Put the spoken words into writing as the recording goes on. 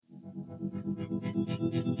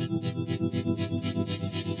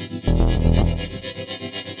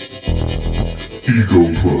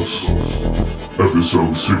Ego Plus,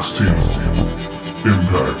 Episode 16,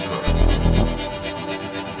 Impact.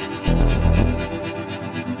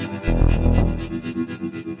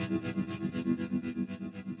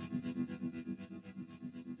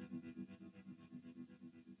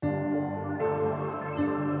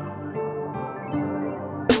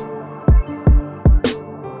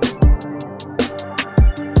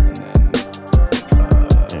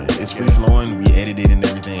 It's free flowing. We edit it and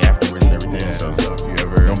everything afterwards and everything. Yeah, so if you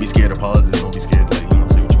ever don't be scared to pause it. Don't be scared to say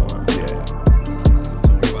what you want.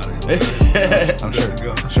 Yeah.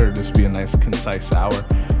 I'm sure this will be a nice concise hour.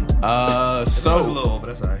 So a little,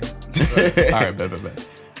 but that's all right. all right,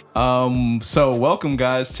 bet. So welcome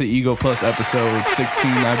guys to Ego Plus episode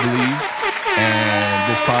 16, I believe.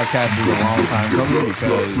 And this podcast is a long time coming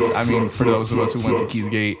because, I mean, for those of us who went to Keys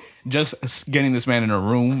Gate, just getting this man in a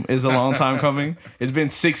room is a long time coming. It's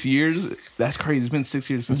been 6 years. That's crazy. It's been 6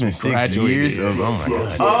 years since It's been we 6 graduated. years of, oh my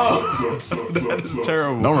God. Oh, that is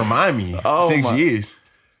terrible. Don't remind me. Oh 6 my- years.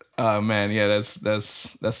 Man, yeah,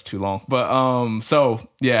 that's too long. But so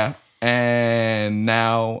yeah, and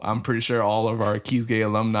now I'm pretty sure all of our Keys Gate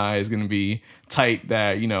alumni is gonna be tight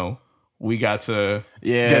that, you know, we got to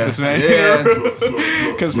get this man Yeah.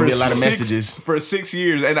 because Gonna be a lot of messages. for 6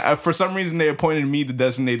 years, and for some reason they appointed me the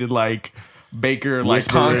designated like Baker like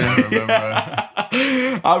Whisperer. contact.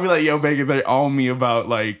 Remember? I'll be like, yo, Baker, they're on me about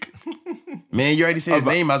like. Man, you already said his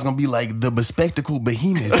name. I was going to be like the bespectacled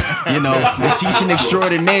behemoth. You know, the teaching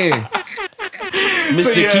extraordinaire.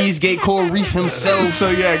 Mr. yeah. Keys Gate Coral Reef himself. So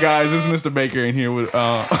yeah, guys, this is Mr. Baker in here with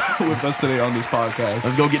with us today on this podcast.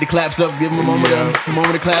 Let's go get the claps up. Give him a moment, a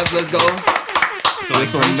moment of claps. Let's go.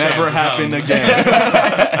 This will never happen again.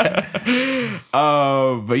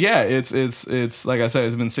 But yeah, it's like I said,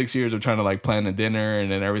 it's been 6 years of trying to like plan a dinner, and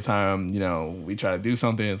then every time, you know, we try to do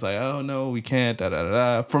something, it's like, oh no, we can't.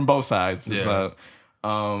 From both sides. It's Yeah.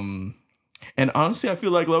 and honestly, I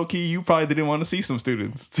feel like low key, you probably didn't want to see some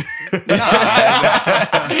students.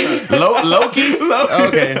 Low key?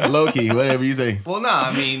 Okay, low key. Whatever you say. Well, nah,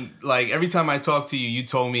 I mean, like, every time I talked to you, you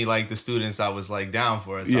told me, like, the students I was, like, down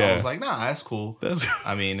for it. So Yeah. I was like, nah, that's cool. That's-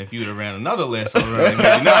 I mean, if you would have ran another list, I would have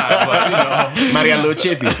maybe not. But, you know, Might have got a little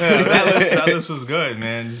chippy. that list was good,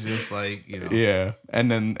 man. It's just, like, you know. Yeah,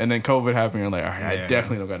 and then COVID happened. And like, all right, I Yeah.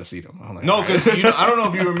 definitely don't got to see them. I'm like, No, all right. because you know, I don't know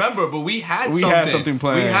if you remember, but we had something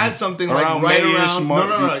planned. We had something like Around right May-ish, around. March.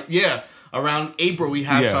 No. Yeah, around April we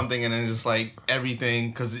had Yeah. something, and then just like everything,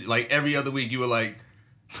 because like every other week you were like,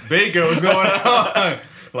 Baker, what's going on?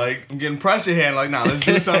 Like, I'm getting pressure here. Like, nah, let's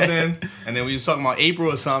do something. And then we was talking about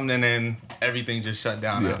April or something, and then everything just shut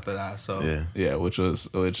down after that. So Yeah. which was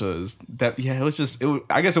that. Yeah, it was just.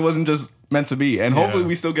 I guess it wasn't just meant to be, and hopefully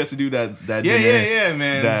we still get to do that. yeah,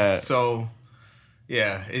 man. That- So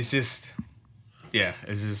yeah, it's just. Yeah,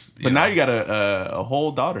 it's just. But now you got a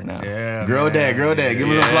whole daughter now. Yeah, Girl man. dad. Give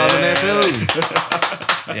him some applause on that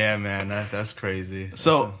too. Yeah, man, that's crazy.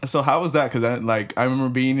 So how was that? Because I remember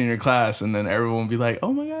being in your class, and then everyone would be like,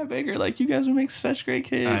 "Oh my God, Baker! Like you guys would make such great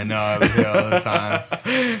kids." I know, I was here all the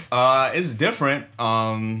time. It's different,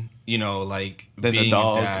 you know, like Than being a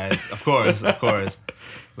dog. dad. Of course.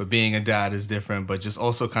 But being a dad is different. But just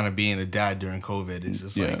also kind of being a dad during COVID is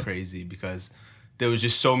just like crazy, because there was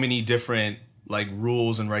just so many different like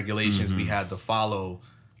rules and regulations we had to follow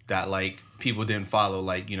that like people didn't follow,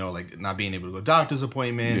 like, you know, like not being able to go to doctor's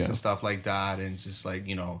appointments and stuff like that, and just like,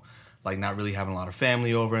 you know, like not really having a lot of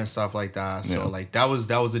family over and stuff like that. So like that was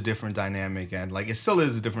a different dynamic, and like it still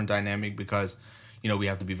is a different dynamic, because, you know, we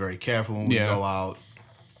have to be very careful when we go out,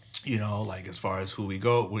 you know, like as far as who we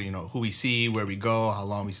go, you know, who we see, where we go, how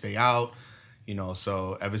long we stay out, you know.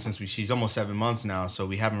 So ever since she's almost 7 months now, so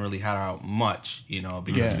we haven't really had her out much, you know,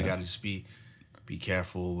 because we got to just be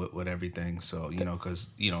careful with everything. So, you know, because,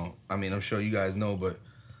 you know, I mean, I'm sure you guys know, but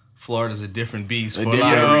Florida's a different beast for a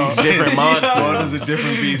lot of reasons. Different monster. Florida's a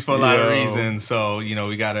different beast for a lot of reasons. So, you know,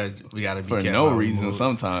 we gotta be careful. For no reason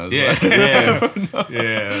sometimes. Yeah. Like-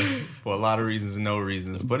 Yeah. For a lot of reasons and no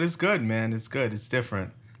reasons. But it's good, man. It's good. It's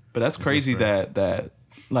different. But that's crazy that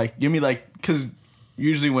like, you mean like, because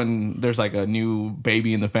usually when there's like a new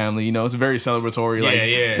baby in the family, you know, it's very celebratory. Like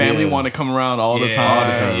family want to come around all the time.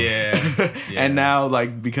 all the time. Yeah. And now,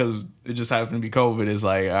 like, because it just happened to be COVID, it's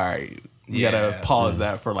like, all right, we gotta pause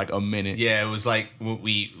that for like a minute. Yeah, it was like when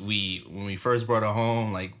we first brought her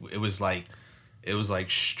home, like it was like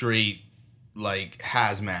straight like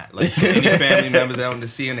hazmat. Like so any family members that wanted to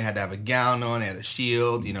see her, they had to have a gown on, they had a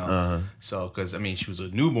shield, you know. So because I mean she was a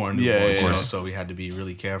newborn, Yeah, you know, yeah. so we had to be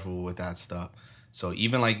really careful with that stuff. So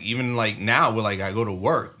even like now, we're like, I go to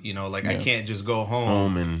work, you know, like I can't just go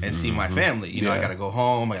home and see my family. You know, I got to go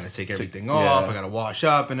home. I got to take everything off. I got to wash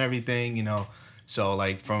up and everything, you know. So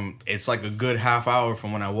like it's like a good half hour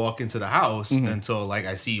from when I walk into the house until like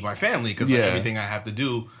I see my family, because like everything I have to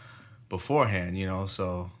do beforehand, you know.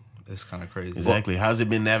 So it's kind of crazy. Exactly. How's it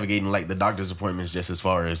been navigating like the doctor's appointments, just as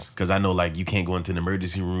far as, because I know like you can't go into the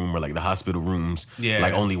emergency room or like the hospital rooms,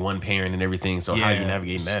 like only one parent and everything. So how are you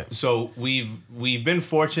navigating that? So we've been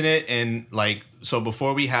fortunate, and like, so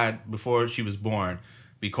before she was born,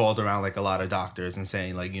 we called around like a lot of doctors and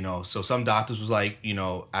saying like, you know, so some doctors was like, you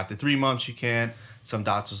know, after 3 months you can, some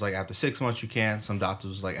doctors was like after 6 months you can, some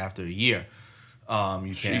doctors was like after a year.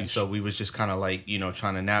 You can. So we was just kind of like, you know,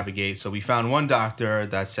 trying to navigate. So we found one doctor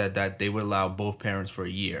that said that they would allow both parents for a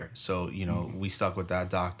year. So, you know, we stuck with that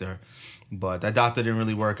doctor. But that doctor didn't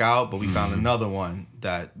really work out. But we found another one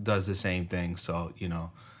that does the same thing. So, you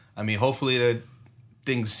know, I mean, hopefully the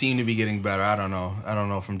things seem to be getting better. I don't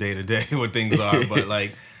know from day to day what things are. But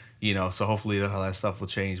like, you know, so hopefully all that stuff will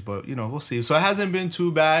change. But, you know, we'll see. So it hasn't been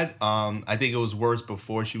too bad. I think it was worse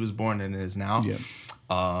before she was born than it is now.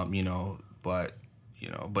 Yeah. You know, but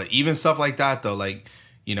even stuff like that though, like,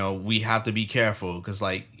 you know, we have to be careful, because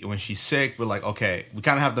like when she's sick, we're like, okay, we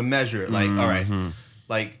kind of have to measure it. Like, all right,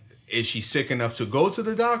 like, is she sick enough to go to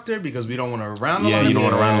the doctor, because we don't want to around a lot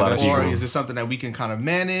of people, or is this something that we can kind of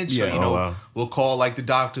manage? So, you know, we'll call like the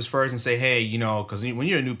doctors first and say, hey, you know, because when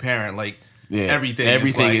you're a new parent, like, everything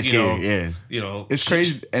is scary. You know, it's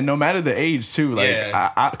crazy, and no matter the age too. Like,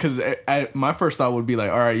 because my first thought would be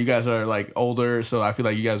like, all right, you guys are like older, so I feel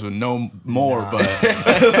like you guys would know more. But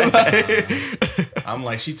I'm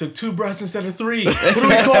like, she took 2 breaths instead of 3. What do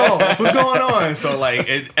we call? What's going on? So like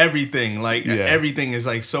everything is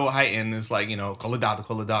like so heightened. It's like, you know, call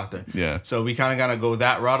the doctor. Yeah. So we kind of gotta go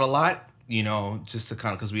that route a lot. You know, just to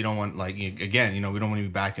kind of, because we don't want, like, again, you know, we don't want to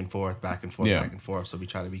be back and forth. So we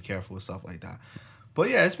try to be careful with stuff like that. But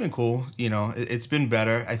yeah, it's been cool. You know, it's been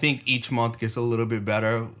better. I think each month gets a little bit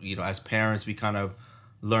better. You know, as parents, we kind of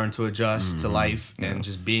learn to adjust to life and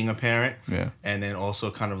just being a parent. Yeah. And then also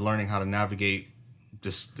kind of learning how to navigate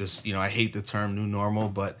this, you know, I hate the term new normal,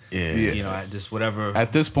 but you know, just whatever.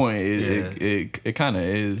 At this point, it kind of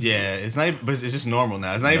is. Yeah, it's not, but it's just normal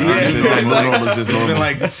now. It's not even normal. It's been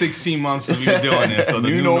like 16 months since we've been doing this, so the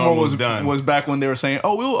new normal was done. Was back when they were saying,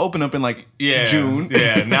 "Oh, we'll open up in like June."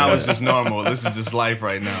 Yeah, now it's just normal. This is just life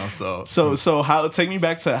right now. So how? Take me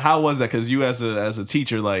back to how was that? Because you as a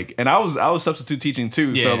teacher, like, and I was substitute teaching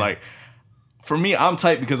too. Yeah. So like, for me, I'm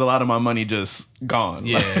tight because a lot of my money just gone.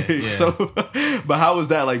 Yeah, like, So, but how was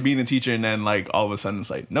that, like, being a teacher and then like all of a sudden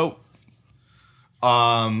it's like, nope.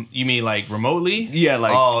 You mean like remotely? Yeah,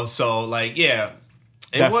 like, oh, so like, yeah.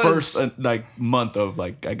 That first like month of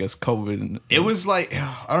like, I guess, COVID. It was like,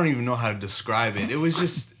 I don't even know how to describe it. It was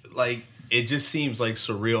just like, it just seems like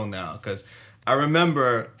surreal now, because I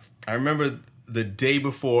remember the day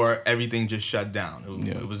before everything just shut down.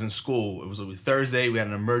 It was in school. It was Thursday. We had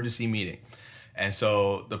an emergency meeting. And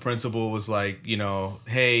so the principal was like, you know,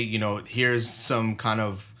 hey, you know, here's some kind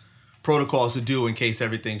of protocols to do in case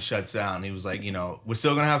everything shuts down. He was like, you know, we're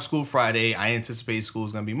still going to have school Friday. I anticipate school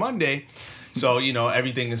is going to be Monday. So, you know,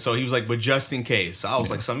 everything. So he was like, but just in case. So I was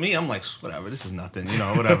like, so me, I'm like, whatever, this is nothing, you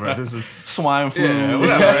know, whatever. This is swine flu. Yeah,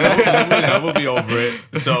 whatever. We'll be over it.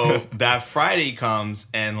 So that Friday comes,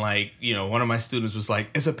 and like, you know, one of my students was like,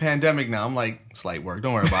 it's a pandemic now. I'm like, it's light work.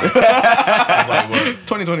 Don't worry about it. It's light work.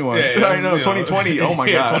 2021. Yeah, I know, 2020. Oh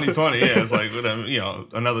my God. 2020. Yeah, it's like, you know,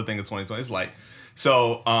 another thing of 2020. It's like,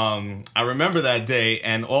 so I remember that day,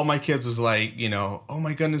 and all my kids was like, you know, oh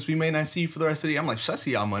my goodness, we may not see you for the rest of the year. I'm like, I'll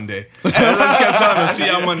see y'all Monday. And I just kept telling them, see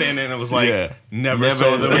y'all Monday. And then it was like, never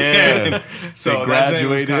saw them again. So that day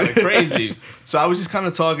was kind of crazy. So I was just kind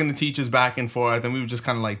of talking to teachers back and forth, and we were just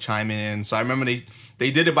kind of like chiming in. So I remember they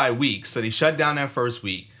did it by weeks. So they shut down that first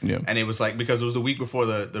week. Yeah. And it was like, because it was the week before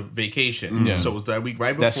the vacation. Yeah. So it was that week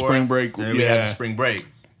right before. That spring break. And then we had the spring break.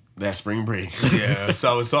 That spring break. Yeah.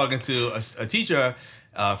 So I was talking to a teacher,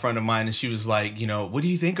 a friend of mine, and she was like, you know, what do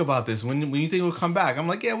you think about this? When you think we'll come back? I'm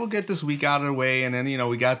like, yeah, we'll get this week out of the way, and then, you know,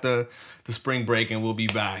 we got the spring break, and we'll be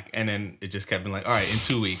back. And then it just kept being like, all right, in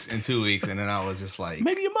 2 weeks, and then I was just like,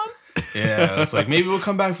 maybe a month. Yeah, it's like, maybe we'll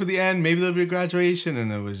come back for the end, maybe there'll be a graduation,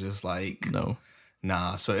 and it was just like, no,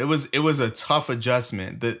 nah. So it was a tough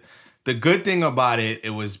adjustment. The good thing about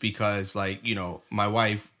it was because, like, you know, my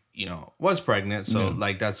wife, you know, was pregnant, so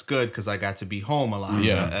like that's good because I got to be home a lot.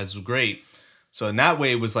 Yeah, so that's great. So in that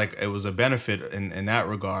way, it was a benefit in that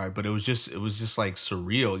regard. But it was just like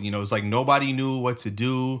surreal. You know, it was like nobody knew what to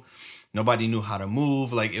do, nobody knew how to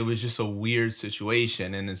move. Like, it was just a weird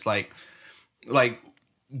situation, and it's like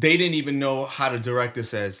they didn't even know how to direct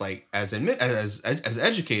us as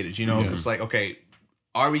educators, you know, because like, okay,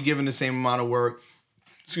 are we given the same amount of work?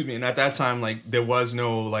 Excuse me. And at that time, like there wasn't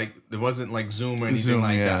like Zoom or anything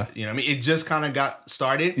that. You know what I mean? It just kind of got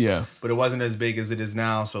started. Yeah. But it wasn't as big as it is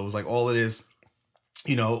now. So it was like all it is,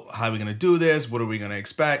 you know, how are we going to do this? What are we going to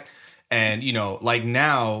expect? And, you know, like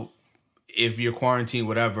now, if you're quarantined,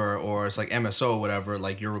 whatever, or it's like MSO or whatever,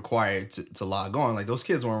 like you're required to log on. Like those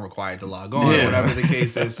kids weren't required to log on, whatever the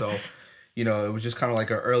case is. So, you know, it was just kind of like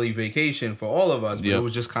an early vacation for all of us. But it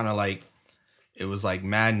was just kind of like, it was like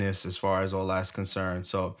madness as far as all that's concerned.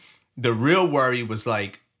 So the real worry was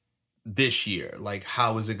like this year, like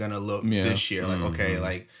how is it going to look this year? Like, okay,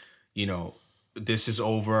 like, you know, this is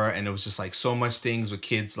over. And it was just like so much things with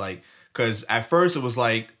kids, like, because at first it was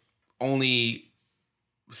like only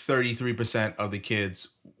 33% of the kids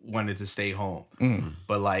wanted to stay home.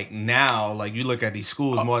 But like now, like you look at these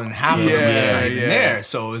schools, more than half of them are just not even there.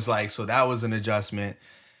 So it's like, so that was an adjustment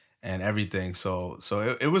and everything. So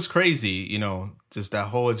it was crazy, you know, just that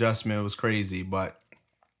whole adjustment was crazy. But,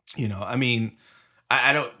 you know, I mean,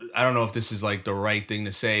 I don't know if this is like the right thing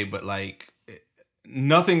to say, but like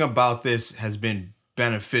nothing about this has been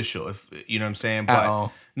beneficial, if you know what I'm saying.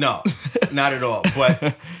 But no, not at all.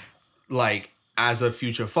 But like as a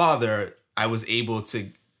future father, I was able to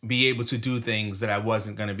do things that I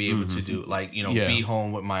wasn't going to be able to do, like, you know, be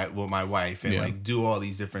home with my wife and like do all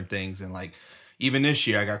these different things. And like even this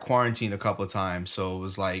year I got quarantined a couple of times, so it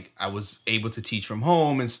was like I was able to teach from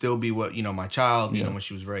home and still be what, you know, my child, you know, when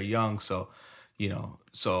she was very young. So, you know,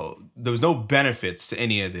 so there was no benefits to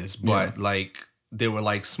any of this, but like there were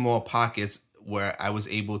like small pockets where I was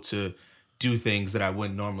able to do things that I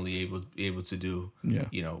wouldn't normally able to do,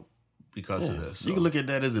 you know, because of this. So. You can look at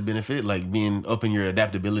that as a benefit, like being up in your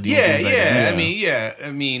adaptability.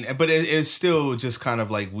 I mean, but it's still just kind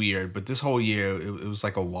of like weird. But this whole year, it was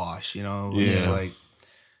like a wash, you know? It was like,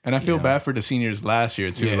 and I feel bad for the seniors last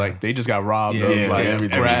year too. Like they just got robbed of like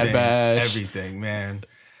everything, grad bash, everything, man.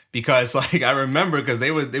 Because like I remember, because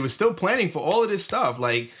they were still planning for all of this stuff,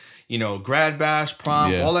 like, you know, grad bash,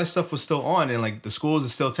 prom, all that stuff was still on, and like the schools are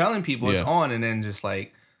still telling people it's on, and then just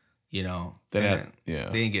like, you know, they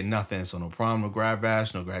didn't get nothing. So no prom, no grad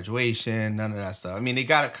bash, no graduation, none of that stuff. I mean, they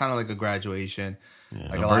got it kind of like a graduation,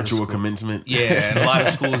 like a virtual commencement. Yeah, and a lot of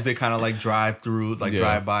schools they kind of like drive through, like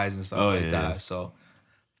drive-bys and stuff that. So,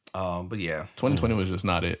 but yeah, 2020 was just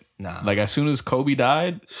not it. Nah, like as soon as Kobe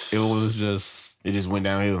died, it was just. It just went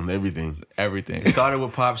downhill and everything. Everything. It started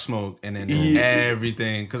with Pop Smoke and then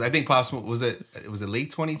everything. Because I think Pop Smoke, was it late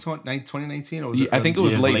 2019? Or was it I think it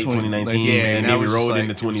was late 2019. Yeah, and then we rolled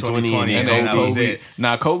into 2020. And then that was it.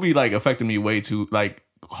 Nah, Kobe like affected me way too like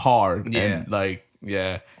hard. Yeah. And, like,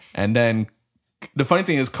 and then the funny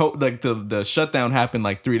thing is, the shutdown happened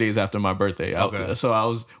like 3 days after my birthday.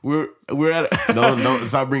 So we're at don't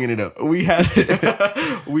stop bringing it up. We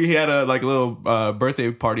had a like a little birthday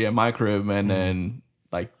party at my crib, and then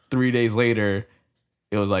like 3 days later,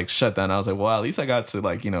 it was like shut down. I was like, well, at least I got to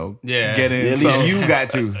like, you know, get in. At least you got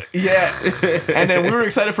to. Yeah. And then we were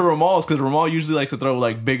excited for Ramal's because Ramal usually likes to throw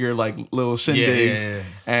like bigger like little shindigs. Yeah.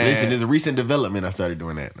 And listen, there's a recent development. I started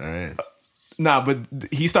doing that. All right. Nah, but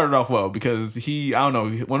he started off well because I don't know,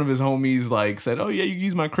 one of his homies like said, "Oh yeah, you can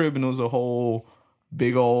use my crib," and it was a whole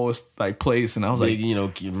big old like place, and I was like, you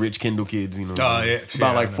know, rich Kendall kids, you know,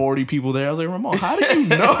 about like 40 people there. I was like, Ramon, how do you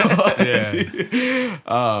know?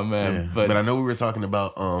 Oh man, but I know we were talking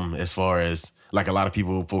about as far as like a lot of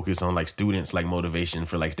people focus on like students like motivation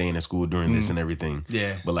for like staying in school during this and everything.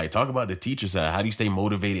 Yeah. But like talk about the teacher side. How do you stay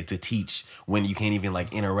motivated to teach when you can't even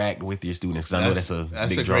like interact with your students? Because I know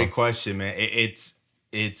that's a great question, man.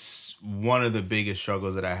 It's one of the biggest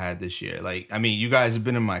struggles that I had this year. Like, I mean, you guys have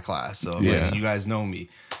been in my class, so like, you guys know me.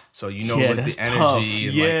 So you know like the energy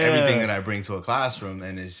and like everything that I bring to a classroom,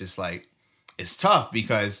 and it's just like it's tough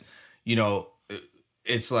because, you know,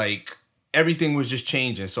 it's like everything was just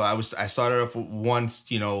changing. So I started off with one,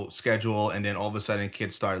 you know, schedule, and then all of a sudden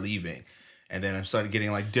kids started leaving. And then I started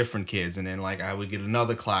getting like different kids, and then like I would get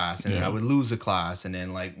another class, and then I would lose a class, and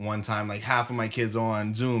then like one time like half of my kids are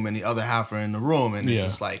on Zoom and the other half are in the room, and it's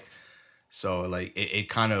just like, so like it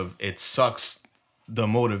kind of it the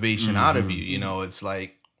motivation out of you, you know. It's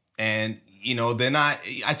like, and you know,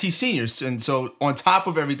 I teach seniors, and so on top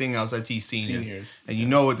of everything else, I teach seniors. And you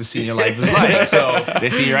know what the senior life is like. So the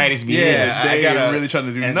senioritis be they really trying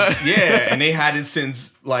to do nothing. Yeah, and they had it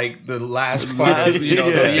since like the last part of, you know,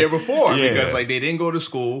 the year before, because like they didn't go to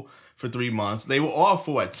school for 3 months. They were off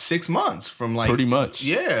for 6 months from like pretty much.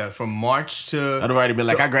 Yeah, from March to I'd already been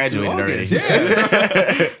like I graduated already.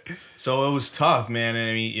 Yeah. So it was tough, man. And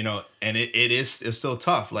I mean, you know, and it's still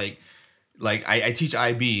tough. Like like I teach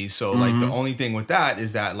IB, so like the only thing with that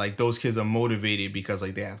is that like those kids are motivated because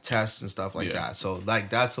like they have tests and stuff like that. So like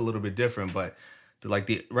that's a little bit different, but like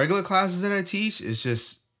the regular classes that I teach,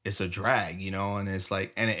 it's a drag, and it's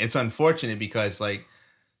like, and it's unfortunate because like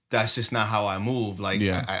that's just not how I move. Like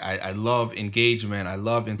I love engagement, I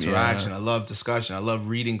love interaction, I love discussion, I love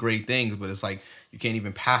reading great things, but it's like you can't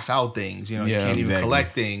even pass out things, you can't even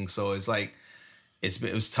collect things. So it's like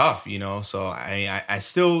it was tough, So I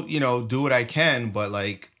still do what I can, but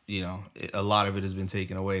like a lot of it has been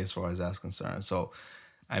taken away as far as that's concerned. So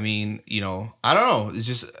I mean, I don't know. It's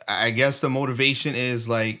just I guess the motivation is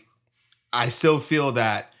like I still feel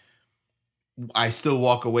that I still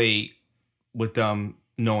walk away with them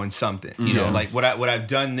knowing something, like what I've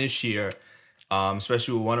done this year,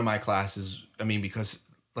 especially with one of my classes. I mean, because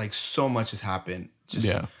like so much has happened,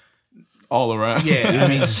 just all around. I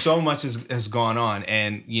mean, so much has gone on,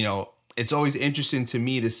 and it's always interesting to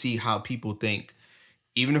me to see how people think,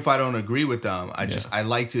 even if I don't agree with them. I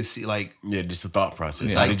like to see like just the thought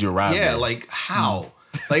process. How did you arrive? Yeah, there? Like how,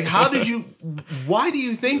 like how did you? Why do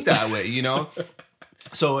you think that way?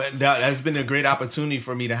 So that has been a great opportunity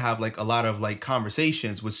for me to have like a lot of like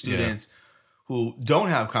conversations with students who don't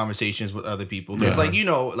have conversations with other people. Because like,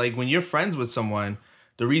 like when you're friends with someone,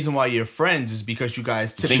 the reason why you're friends is because you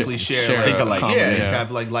guys typically share think alike. You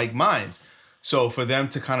have like minds. So for them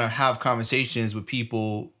to kind of have conversations with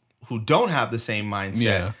people who don't have the same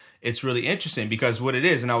mindset, it's really interesting because what it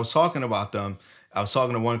is, and I was talking about them, I was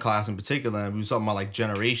talking to one class in particular, and we were talking about like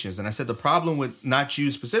generations. And I said the problem with not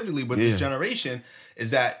you specifically, but this generation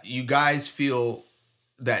is that you guys feel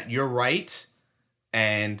that you're right,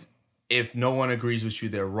 and if no one agrees with you,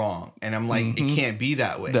 they're wrong. And I'm like, it can't be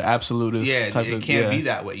that way. The absolutist type it can't be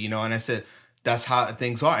that way, And I said, that's how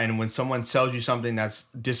things are. And when someone tells you something that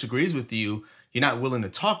disagrees with you, you're not willing to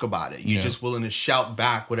talk about it. You're just willing to shout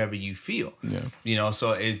back whatever you feel.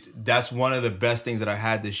 So that's one of the best things that I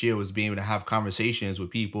had this year was being able to have conversations with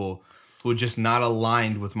people who are just not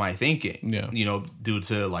aligned with my thinking. Due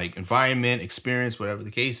to like environment, experience, whatever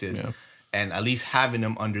the case is. And at least having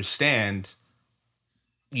them understand,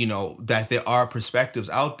 that there are perspectives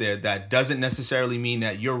out there that doesn't necessarily mean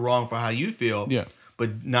that you're wrong for how you feel.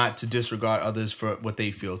 But not to disregard others for what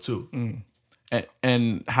they feel too.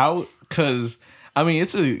 And how, because I mean,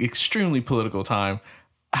 it's an extremely political time.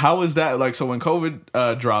 How is that like? So when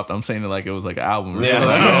COVID dropped, I'm saying it like it was like an album. When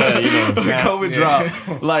COVID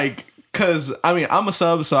dropped, like, because I mean, I'm a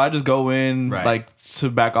sub, so I just go in like to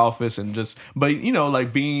back office and just, but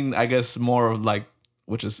like being, I guess, more of like,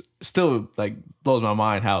 which is still like blows my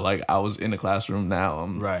mind how like I was in the classroom now.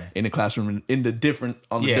 I'm in the classroom in the different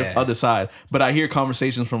on the other side. But I hear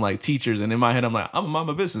conversations from like teachers, and in my head I'm like, I'm a mind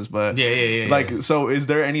my business. But like, so is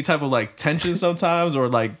there any type of like tension sometimes, or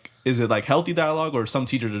like is it like healthy dialogue, or some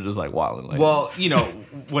teachers are just like wilding? Like, well,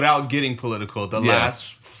 without getting political, the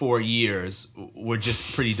last 4 years were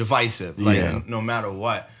just pretty divisive. Like no matter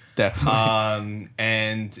what, definitely.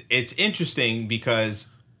 And it's interesting because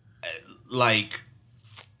like.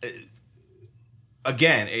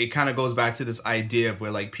 Again, it kind of goes back to this idea of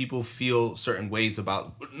where like people feel certain ways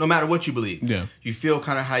about no matter what you believe. You feel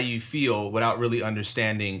kind of how you feel without really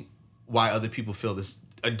understanding why other people feel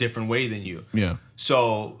a different way than you.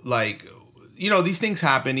 So like, these things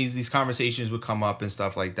happen. These conversations would come up and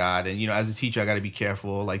stuff like that. And as a teacher, I got to be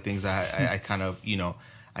careful. Like things I kind of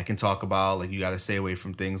I can talk about. Like you got to stay away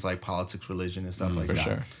from things like politics, religion, and stuff like that.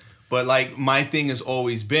 Sure. But like my thing has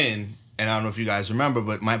always been. And I don't know if you guys remember,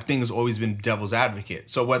 but my thing has always been devil's advocate.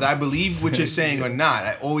 So whether I believe what you're saying or not,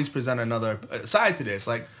 I always present another side to this.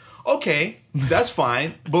 Like, okay, that's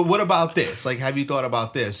fine, but what about this? Like, have you thought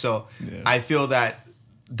about this? So I feel that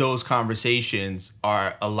those conversations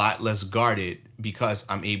are a lot less guarded because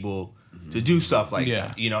I'm able to do stuff like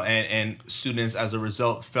that. And students as a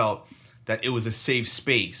result felt that it was a safe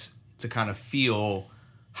space to kind of feel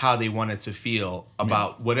how they wanted to feel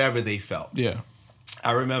about whatever they felt.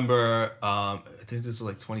 I remember, I think this was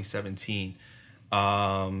like 2017,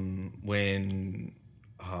 when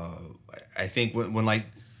I think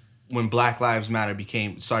when Black Lives Matter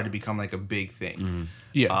started to become like a big thing.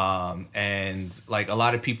 And like a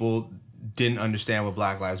lot of people didn't understand what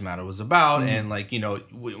Black Lives Matter was about, and like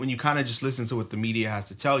when you kind of just listen to what the media has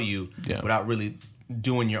to tell you without really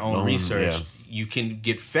doing your own research, you can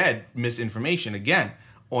get fed misinformation again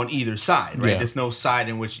on either side, right? There's no side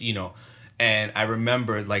in which And I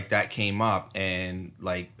remember like that came up and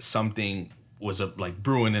like something was like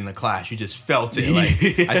brewing in the class. You just felt it. Like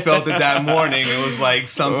I felt it that morning. It was like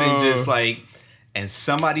something just like, and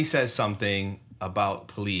somebody said something about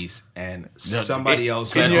police and somebody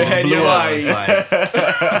else in your head, blew up. Like,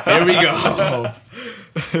 here we go.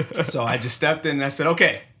 So I just stepped in and I said,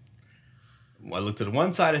 okay. I looked to the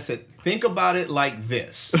one side. I said, think about it like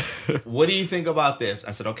this. What do you think about this?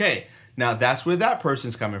 I said, okay. Now that's where that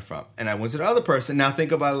person's coming from. And I went to the other person. Now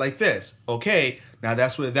think about it like this. Okay. Now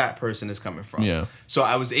that's where that person is coming from. Yeah. So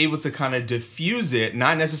I was able to kind of diffuse it,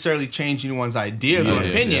 not necessarily change anyone's ideas or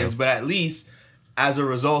opinions, but at least as a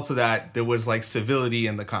result of that, there was like civility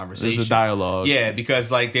in the conversation. There's a dialogue. Yeah,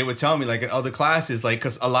 because like they would tell me like in other classes, like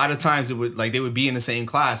because a lot of times it would like they would be in the same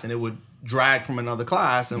class and it would drag from another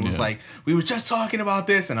class and was like, we were just talking about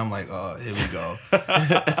this, and I'm like, oh, here we go.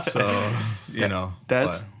 So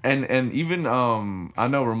that's and even I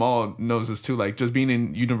know Ramal knows this too. Like just being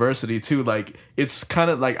in university too, like it's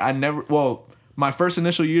kind of like my first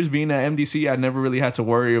initial years being at MDC, I never really had to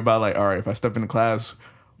worry about like, all right, if I step into class,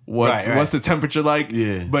 what's the temperature like?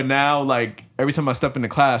 Yeah. But now, like every time I step into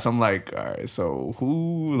class, I'm like, all right, so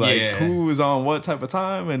who is on what type of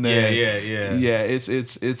time? And then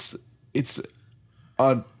it's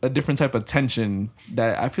a different type of tension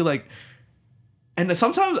that I feel like. And then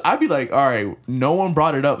sometimes I'd be like, all right, no one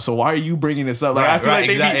brought it up, so why are you bringing this up? Like I feel like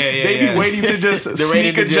they be waiting to just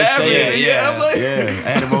sneak a jab in. I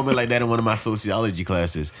had a moment like that in one of my sociology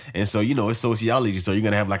classes. And so, it's sociology, so you're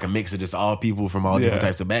going to have like a mix of just all people from all different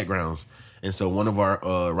types of backgrounds. And so one of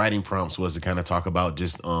our writing prompts was to kind of talk about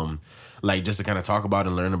just to kind of talk about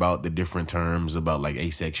and learn about the different terms about like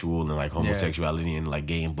asexual and like homosexuality and like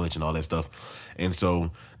gay and butch and all that stuff. And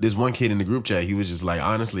so this one kid in the group chat, he was just like,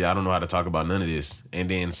 honestly, I don't know how to talk about none of this. And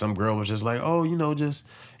then some girl was just like, oh, just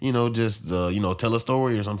tell a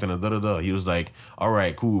story or something. He was like, all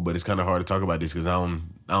right, cool, but it's kind of hard to talk about this because I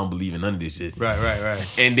don't believe in none of this shit. Right.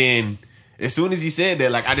 And then as soon as he said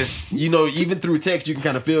that, like I just, even through text, you can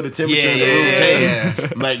kind of feel the temperature in the room change. Yeah.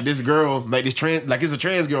 Like this girl, like it's a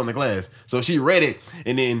trans girl in the class. So she read it,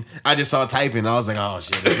 and then I just saw typing. I was like, oh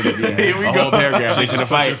shit, it's gonna be a whole paragraph. They finna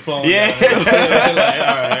fight. Yeah.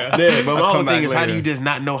 But my whole thing is, how do you just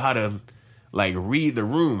not know how to like read the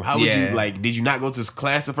room? How would you like? Did you not go to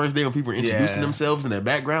class the first day when people were introducing themselves and their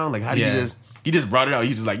background? Like how did you just? He just brought it out.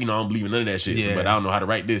 He just like, I don't believe in none of that shit. Yeah. But I don't know how to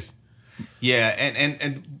write this. Yeah, and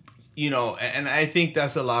and I think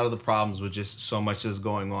that's a lot of the problems with just so much that's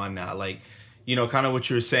going on now. Like, kind of what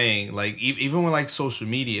you're saying, like even with like social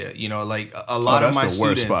media, like a lot of my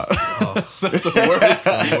students, that's the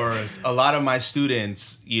worst. A lot of my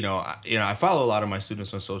students, I follow a lot of my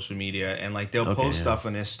students on social media, and like they'll post stuff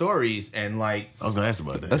on their stories, and like I was gonna ask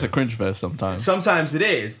about that. That's a cringe fest sometimes. Sometimes it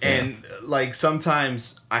is, and like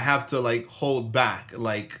sometimes I have to like hold back,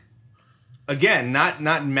 like. Again, not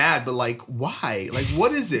mad, but like, why? Like,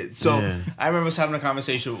 what is it? So I remember us having a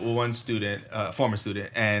conversation with one student, former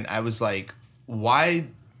student, and I was like, why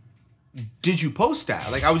did you post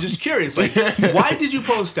that? Like, I was just curious, like, why did you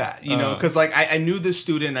post that? Because like I knew the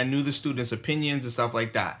student, I knew the student's opinions and stuff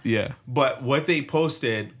like that. Yeah. But what they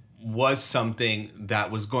posted was something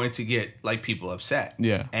that was going to get like people upset.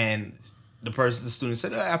 Yeah. And the student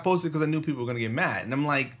said, I posted because I knew people were going to get mad. And I'm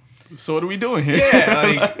like, so what are we doing here? Yeah,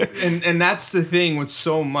 like, and that's the thing with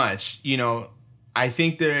so much, I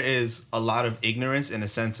think there is a lot of ignorance in a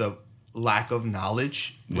sense of lack of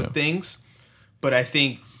knowledge with things. But I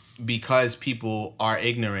think because people are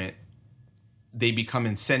ignorant, they become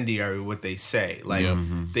incendiary with what they say. Like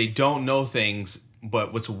they don't know things,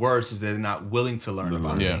 but what's worse is they're not willing to learn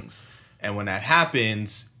about things. And when that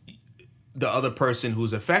happens, the other person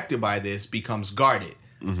who's affected by this becomes guarded.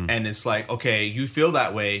 And it's like, okay, you feel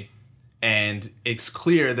that way. And it's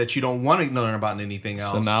clear that you don't want to learn about anything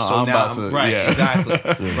else. So now I'm about to,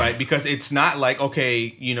 exactly, right? Because it's not like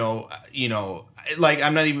okay, like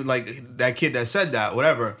I'm not even like that kid that said that,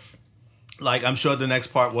 whatever. Like I'm sure the next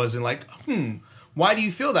part wasn't like, why do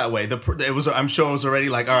you feel that way? I'm sure it was already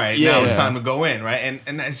like, all right, now it's time to go in, right?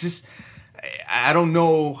 And it's just, I don't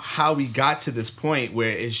know how we got to this point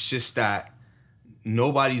where it's just that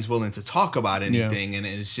nobody's willing to talk about anything, and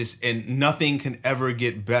it's just, and nothing can ever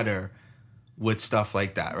get better with stuff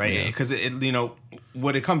like that, right? Because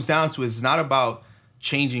what it comes down to is not about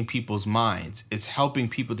changing people's minds. It's helping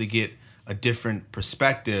people to get a different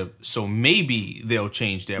perspective, so maybe they'll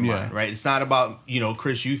change their mind, right? It's not about,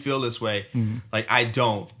 Chris, you feel this way, like I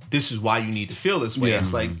don't. This is why you need to feel this way.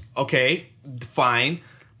 It's like, okay, fine,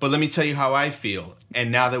 but let me tell you how I feel.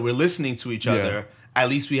 And now that we're listening to each other, at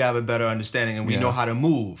least we have a better understanding and we know how to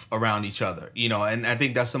move around each other, and I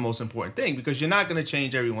think that's the most important thing, because you're not going to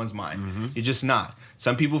change everyone's mind. You're just not.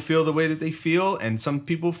 Some people feel the way that they feel, and some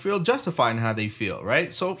people feel justified in how they feel,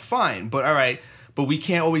 right? So fine, but all right, but we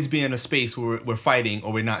can't always be in a space where we're fighting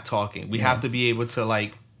or we're not talking. We have to be able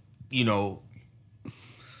to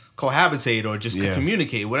cohabitate or just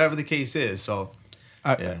communicate, whatever the case is. So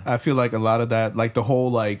I feel like a lot of that, like the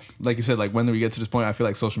whole like you said, like when we get to this point, I feel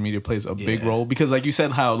like social media plays a big role because like you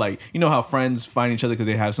said, how like you know how friends find each other because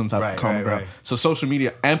they have some type of common ground. So social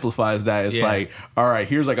media amplifies that. It's like, all right,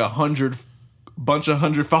 here's like 100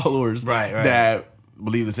 followers that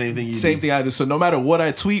believe the same thing. Thing I do. So no matter what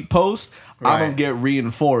I tweet, post, I'm gonna get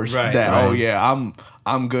reinforced that oh yeah,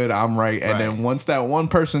 I'm good, I'm right. And then once that one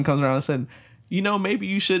person comes around and said, you know, maybe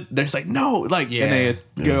you should. There's like, no, like, and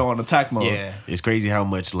they go on attack mode. Yeah, it's crazy how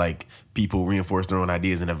much like people reinforce their own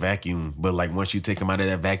ideas in a vacuum, but like once you take them out of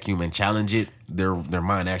that vacuum and challenge it, their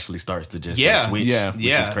mind actually starts to just like, switch. Which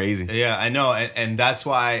is crazy. Yeah, I know, and that's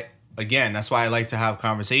why I like to have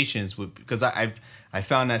conversations with, because I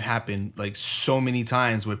found that happen like so many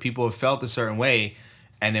times where people have felt a certain way.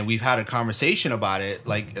 And then we've had a conversation about it,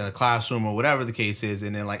 like in a classroom or whatever the case is,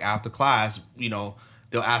 and then like after class, you know,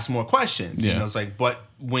 they'll ask more questions. You know, it's like, but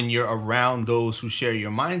when you're around those who share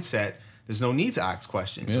your mindset, there's no need to ask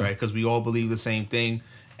questions, right? Because we all believe the same thing.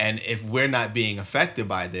 And if we're not being affected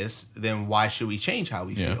by this, then why should we change how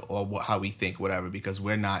we feel or how we think, whatever? Because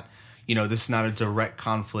we're not, you know, this is not a direct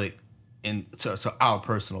conflict to our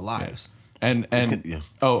personal lives. And like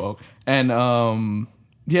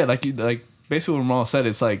basically what Ramal said,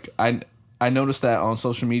 it's like I noticed that on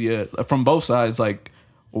social media from both sides, like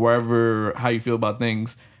wherever how you feel about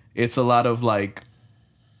things, it's a lot of like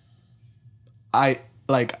a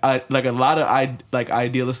lot of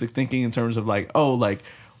idealistic thinking in terms of like, oh, like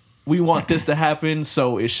we want this to happen,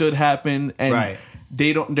 so it should happen, and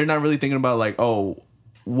they're not really thinking about like, oh,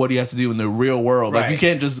 what do you have to do in the real world? Like you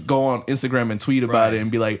can't just go on Instagram and tweet about it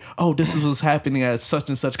and be like, oh, this is what's happening at such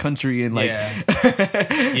and such country, and like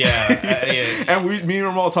and me and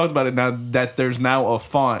Ramal talked about it now that there's now a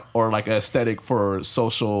font or like an aesthetic for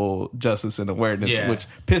social justice and awareness, which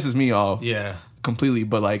pisses me off completely.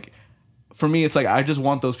 But like for me, it's like I just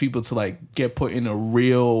want those people to like get put in a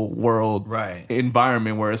real world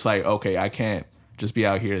environment where it's like, okay, I can't just be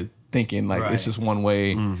out here thinking like it's just one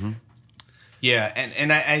way. Mm-hmm. Yeah,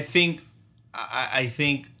 and I think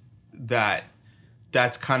that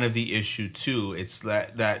that's kind of the issue too. It's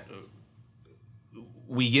that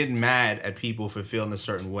we get mad at people for feeling a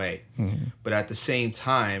certain way, but at the same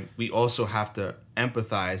time, we also have to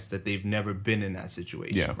empathize that they've never been in that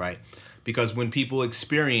situation, right? Because when people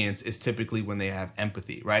experience, it's typically when they have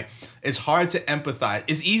empathy, right? It's hard to empathize.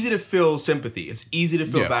 It's easy to feel sympathy. It's easy to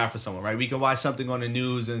feel bad for someone, right? We can watch something on the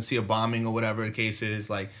news and see a bombing or whatever the case is,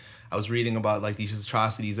 like. I was reading about like these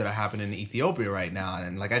atrocities that are happening in Ethiopia right now,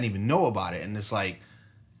 and like I didn't even know about it. And it's like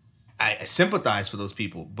I sympathize for those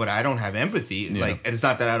people, but I don't have empathy. Like it's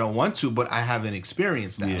not that I don't want to, but I haven't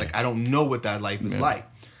experienced that. Like I don't know what that life is like.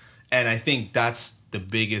 And I think that's the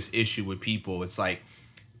biggest issue with people. It's like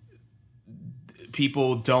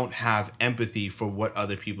people don't have empathy for what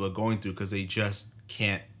other people are going through because they just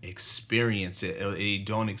can't experience it. They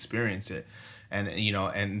don't experience it. And you know,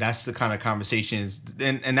 and that's the kind of conversations,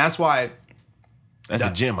 and that's why that's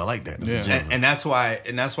a gem. I like that. That's a gem. And that's why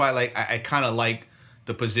like I kind of like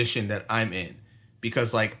the position that I'm in,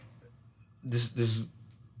 because like this.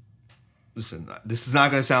 Listen, this is not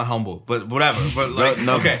gonna sound humble, but whatever. But like,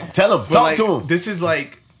 okay, tell him, talk to him. This is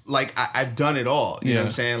like I've done it all. You know what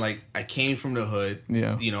I'm saying? Like I came from the hood.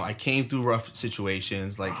 Yeah. You know, I came through rough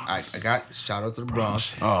situations. Like I got shout out to the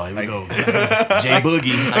Bronx. Oh, here we go. J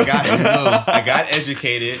Boogie. I got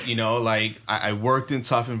educated. You know, like I worked in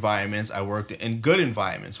tough environments. I worked in good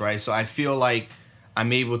environments, right? So I feel like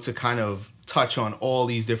I'm able to kind of touch on all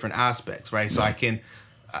these different aspects, right? So I can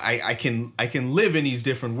live in these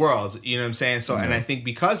different worlds. You know what I'm saying? So and I think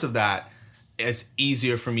because of that, it's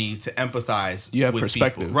easier for me to empathize with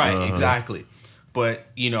perspective. People. Right, exactly. But,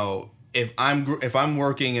 you know, if I'm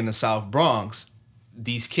working in the South Bronx,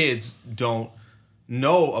 these kids don't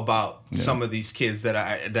know about some of these kids that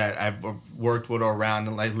I've worked with or around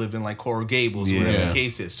and like lived in like Coral Gables or whatever the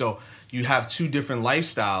case is. So you have two different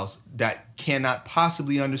lifestyles that cannot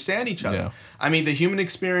possibly understand each other. Yeah. I mean, the human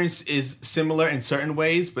experience is similar in certain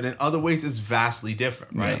ways, but in other ways it's vastly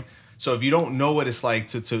different, right? Yeah. So if you don't know what it's like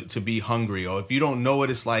to be hungry, or if you don't know what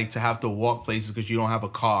it's like to have to walk places because you don't have a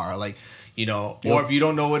car, like, you know, or if you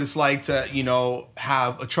don't know what it's like to, you know,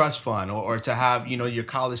 have a trust fund or to have, you know, your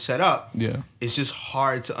college set up, it's just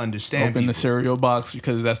hard to understand. Open the cereal box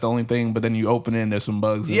because that's the only thing, but then you open it and there's some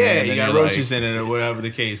bugs in it. Yeah, you got roaches in it or whatever the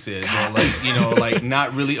case is. Or like, you know, like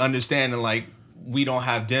not really understanding like we don't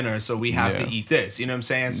have dinner, so we have to eat this. You know what I'm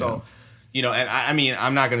saying? So... You know, and I mean,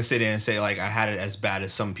 I'm not gonna sit there and say like I had it as bad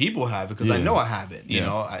as some people have, because I know I haven't. You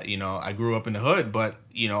know, I grew up in the hood, but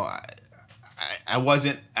you know, I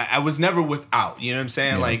was never without. You know what I'm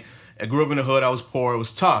saying? Like I grew up in the hood. I was poor. It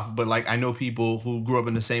was tough. But like I know people who grew up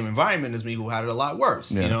in the same environment as me who had it a lot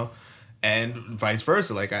worse. You know, and vice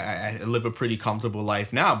versa. Like I live a pretty comfortable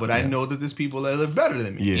life now, but I know that there's people that live better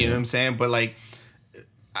than me. You know what I'm saying? But like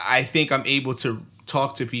I think I'm able to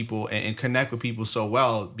talk to people and connect with people so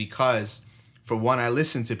well because, for one, I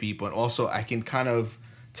listen to people, and also I can kind of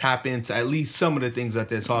tap into at least some of the things that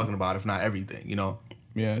they're talking about, if not everything, you know?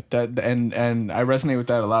 Yeah, that and I resonate with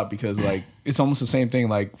that a lot because like it's almost the same thing.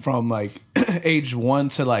 Like from like age 1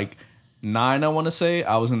 to like 9, I want to say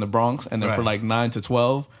I was in the Bronx, and then for like 9 to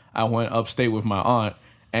 12, I went upstate with my aunt,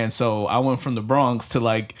 and so I went from the Bronx to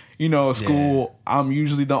like school. I'm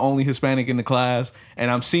usually the only Hispanic in the class, and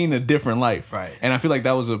I'm seeing a different life. Right, and I feel like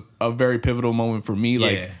that was a very pivotal moment for me,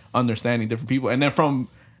 like understanding different people, and then from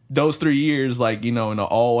those 3 years, like, in an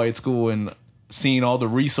all-white school and seeing all the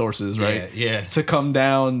resources, right? Yeah. To come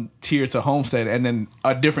down here to Homestead and then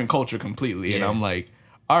a different culture completely. Yeah. And I'm like,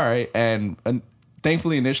 all right. And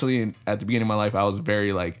thankfully, initially, at the beginning of my life, I was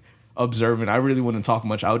very, like, observant. I really wouldn't talk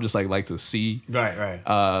much. I would just, like to see. Right.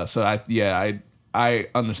 So, I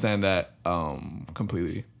understand that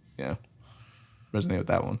completely. Yeah. Resonate with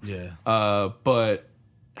that one. Yeah. But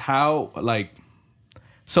how, like...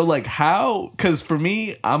 So like how? Because for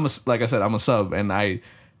me, like I said, I'm a sub, and after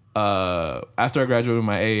I graduated with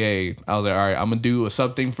my AA, I was like, all right, I'm gonna do a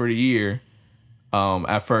sub thing for the year,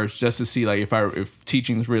 at first, just to see like if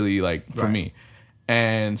teaching's really like for me.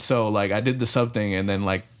 And so like I did the sub thing, and then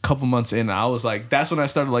like a couple months in, I was like, that's when I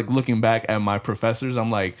started like looking back at my professors.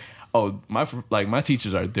 I'm like, oh, my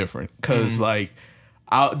teachers are different because like.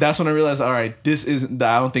 That's when I realized, all right,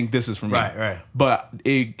 I don't think this is for me. Right. But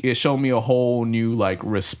it showed me a whole new like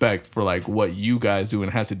respect for like what you guys do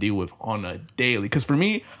and have to deal with on a daily. Because for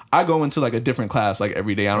me, I go into like a different class like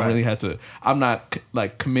every day. I don't really have to. I'm not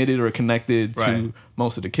like committed or connected to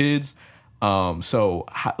most of the kids. So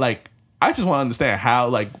like I just want to understand how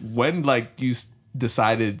like when like you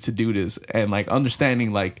decided to do this and like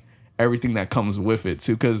understanding like everything that comes with it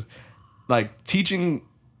too. Because like teaching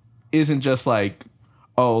isn't just like.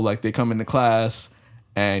 Oh, like they come into class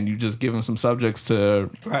and you just give them some subjects to...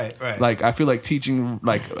 Right. Like, I feel like teaching,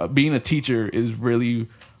 like being a teacher is really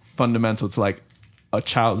fundamental to like a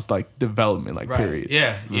child's like development, like period.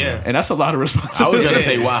 Yeah. And that's a lot of responsibility. I was going to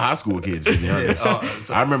say, why high school kids, to be honest.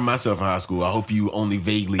 I remember myself in high school. I hope you only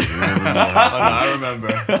vaguely remember me in high school. I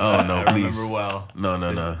remember. Oh, no, please. I remember well.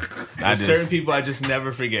 No. Certain people I just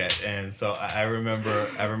never forget. And so I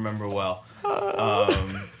remember well.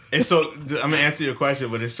 And so I'm gonna answer your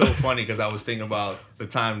question, but it's so funny because I was thinking about the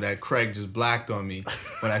time that Craig just blacked on me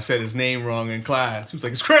when I said his name wrong in class. He was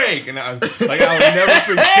like, "It's Craig," and I will never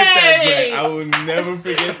forget that joint. I will never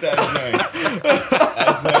forget that joint.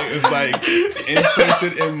 That joint is like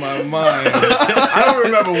imprinted in my mind. I don't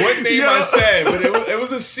remember what name I said, but it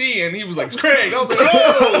was a C, and he was like, "It's Craig." I was like,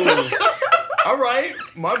 "Oh, all right,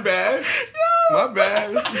 my bad." My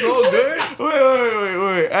bad. It's all good.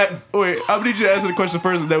 Wait. I'm gonna need you to answer the question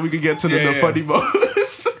first, and then we can get to the funny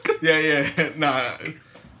moments. Yeah. Nah.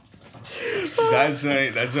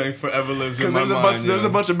 That joint forever lives in my mind. There's a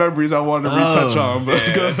bunch of memories I want to retouch on. But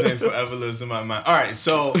that joint forever lives in my mind. All right,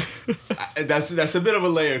 so that's a bit of a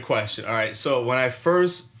layered question. All right, so when I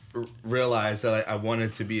first realized that I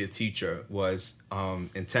wanted to be a teacher was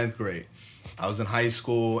in 10th grade. I was in high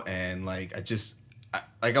school, and like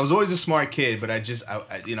I was always a smart kid, but I was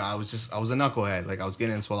a knucklehead. Like I was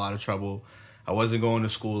getting into a lot of trouble. I wasn't going to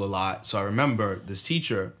school a lot. So I remember this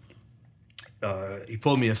teacher, he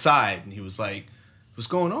pulled me aside and he was like, "What's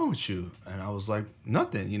going on with you?" And I was like,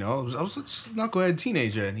 "Nothing, I was just a knucklehead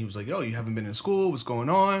teenager." And he was like, "Yo, you haven't been in school. What's going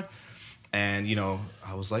on?" And,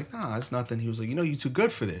 I was like, "Nah, it's nothing." He was like, "You're too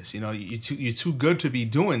good for this. You're too good to be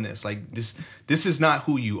doing this. Like this is not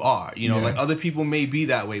who you are. Like other people may be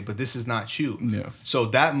that way, but this is not you." Yeah. So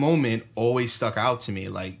that moment always stuck out to me.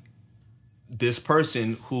 Like this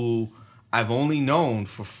person who I've only known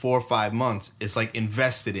for 4 or 5 months is like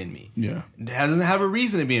invested in me. Yeah. Doesn't have a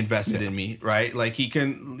reason to be invested in me, right? Like he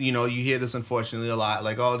can, you hear this unfortunately a lot,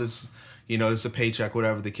 like, "Oh, this, it's a paycheck,"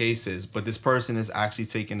 whatever the case is. But this person is actually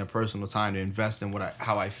taking the personal time to invest in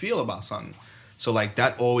how I feel about something. So like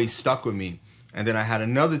that always stuck with me. And then I had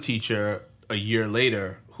another teacher a year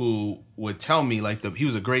later who would tell me like he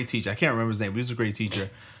was a great teacher. I can't remember his name, but he was a great teacher.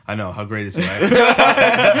 I know, how great is he,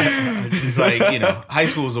 right? He's like, high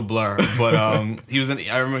school was a blur, but I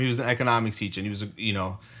remember he was an economics teacher, and he was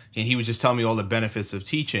and he was just telling me all the benefits of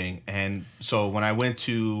teaching. And so when I went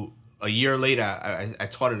to a year later, I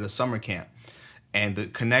taught at a summer camp, and the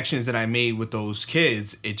connections that I made with those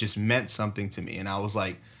kids, it just meant something to me. And I was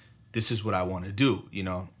like, this is what I want to do,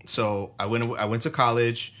 So I went to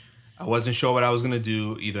college. I wasn't sure what I was gonna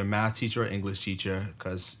do, either math teacher or English teacher,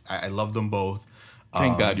 because I loved them both.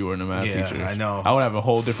 Thank God you weren't a math teacher. I know. I would have a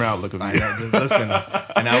whole different outlook of you. I know. Listen,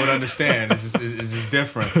 and I would understand. It's just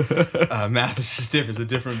different. Math is just different. It's a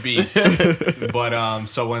different beast. But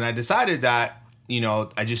so when I decided that,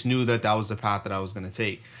 I just knew that was the path that I was going to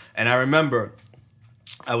take. And I remember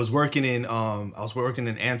I was working in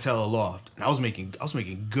Antel Loft, and I was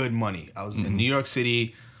making good money. I was in New York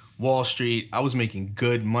City, Wall Street. I was making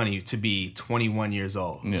good money to be 21 years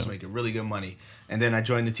old. I was making really good money. And then I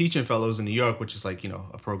joined the Teaching Fellows in New York, which is like,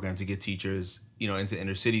 a program to get teachers, into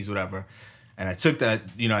inner cities, whatever. And I took that,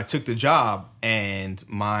 I took the job, and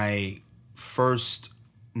my first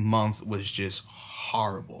month was just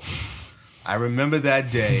horrible. I remember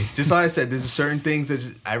that day. Just like I said, there's certain things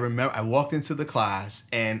that I remember. I walked into the class,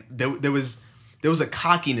 and there was a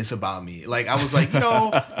cockiness about me. Like, I was like,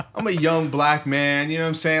 I'm a young black man, you know what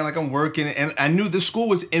I'm saying? Like, I'm working, and I knew the school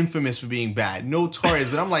was infamous for being bad, notorious,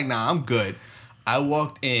 but I'm like, nah, I'm good. I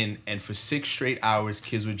walked in, and for 6 straight hours,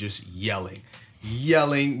 kids were just yelling,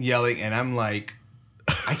 and I'm like,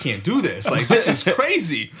 I can't do this. Like, this is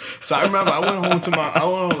crazy. So I remember I went home to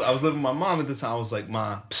I was living with my mom at the time. I was like,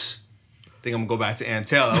 Mom, I think I'm gonna go back to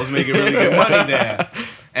Antel. I was making really good money there.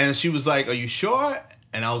 And she was like, are you sure?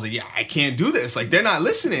 And I was like, yeah, I can't do this. Like, they're not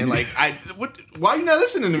listening. Like, why are you not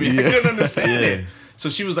listening to me? I couldn't understand it. So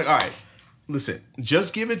she was like, all right, listen,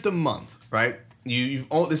 just give it the month, right?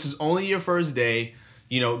 This is only your first day,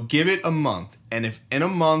 give it a month. And if in a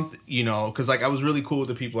month, because like I was really cool with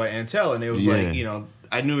the people at Antel, and they was like,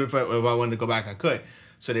 I knew if I wanted to go back, I could.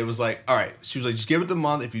 So they was like, all right. She was like, just give it the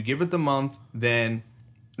month. If you give it the month, then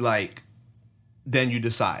you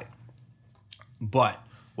decide. But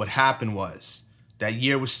what happened was that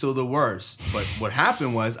year was still the worst. But what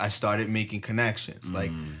happened was I started making connections. Like,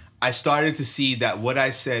 I started to see that what I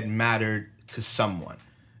said mattered to someone.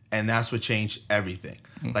 And that's what changed everything.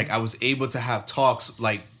 Mm-hmm. Like, I was able to have talks,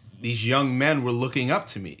 like, these young men were looking up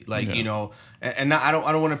to me. Like, and not, I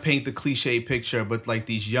don't want to paint the cliche picture, but like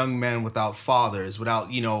these young men without fathers, without,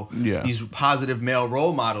 these positive male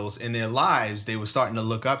role models in their lives, they were starting to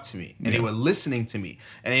look up to me, and they were listening to me.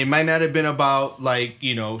 And it might not have been about like,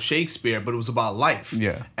 Shakespeare, but it was about life.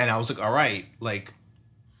 Yeah. And I was like, all right, like,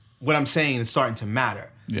 what I'm saying is starting to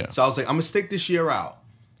matter. Yeah. So I was like, I'm gonna stick this year out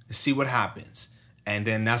and see what happens. And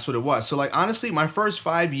then that's what it was. So like, honestly, my first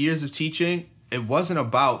 5 years of teaching, it wasn't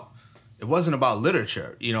about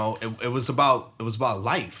literature, it was about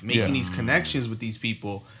life, making these connections with these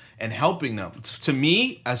people and helping them. To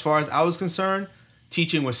me, as far as I was concerned,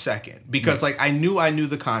 teaching was second, because like I knew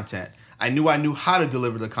the content. I knew how to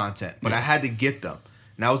deliver the content, but I had to get them.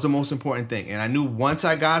 And that was the most important thing. And I knew once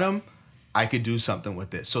I got them, I could do something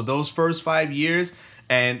with it. So those first 5 years,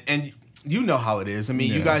 and you know how it is. I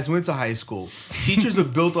mean, you guys went to high school. Teachers are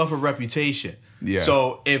built off of reputation. Yeah.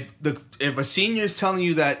 So if a senior is telling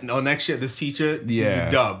you that next year this teacher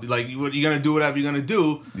is dubbed, like you're gonna do whatever you're gonna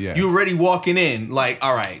do, you're already walking in like,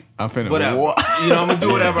 all right, I'm finna whatever. I'm gonna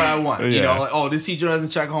do whatever I want. Like, this teacher doesn't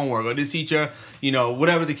check homework, or this teacher,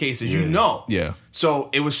 whatever the case is, Yeah.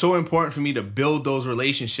 So it was so important for me to build those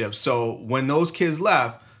relationships. So when those kids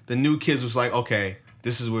left, the new kids was like, okay,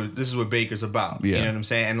 this is what Baker's about. You know what I'm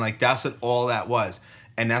saying? And like that's what all that was.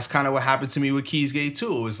 And that's kind of what happened to me with Keysgate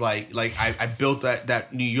too. It was like I built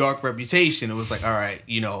that New York reputation. It was like, all right,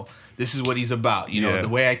 this is what he's about. The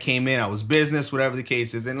way I came in, I was business, whatever the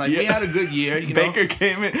case is. And like we had a good year. Baker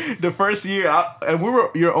came in the first year, and we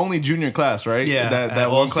were your only junior class, right? Yeah,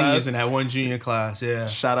 that one class and that one junior class. Yeah,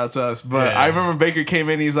 shout out to us. But I remember Baker came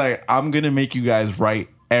in. He's like, I'm gonna make you guys write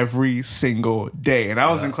every single day, and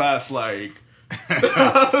I was in class like.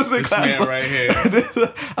 This man right here.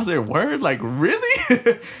 I was like, word? Like,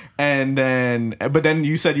 really? But then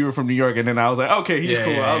you said you were from New York, and then I was like, okay, he's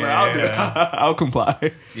cool. I was like, I'll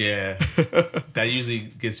comply. Yeah. That usually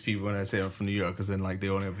gets people when I say I'm from New York, because then like they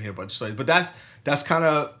only ever hear about the stories. But that's kind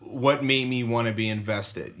of what made me want to be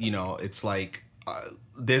invested. It's like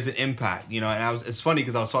there's an impact, and it's funny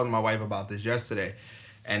because I was talking to my wife about this yesterday,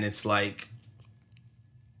 and it's like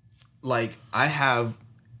I have,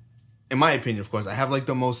 in my opinion, of course, I have like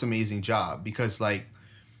the most amazing job, because like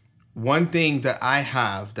one thing that I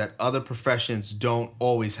have that other professions don't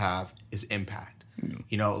always have is impact.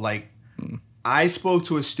 I spoke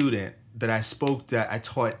to a student that I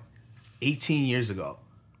taught 18 years ago.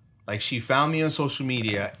 Like, she found me on social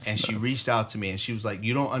media and she reached out to me and she was like,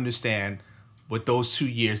 you don't understand what those 2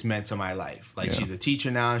 years meant to my life. Like, she's a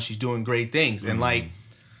teacher now and she's doing great things. And like,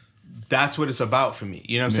 that's what it's about for me.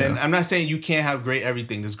 You know what I'm saying? I'm not saying you can't have great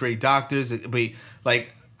everything. There's great doctors, but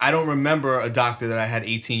like I don't remember a doctor that I had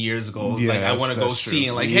 18 years ago. Yeah, like I want to go see true.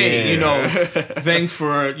 and like, hey, thanks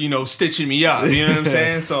for stitching me up. You know what I'm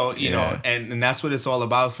saying? So you know, and that's what it's all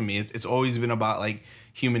about for me. It's always been about like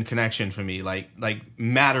human connection for me, like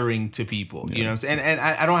mattering to people. You know what I'm saying? And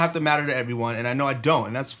I don't have to matter to everyone, and I know I don't,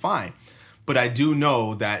 and that's fine. But I do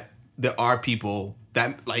know that there are people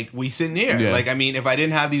that like we sitting here. Yeah. Like I mean, if I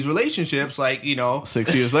didn't have these relationships, like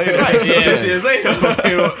 6 years later, right, 6 years later,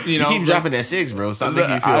 You keep dropping that 6, bro. Stop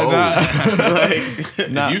making you feel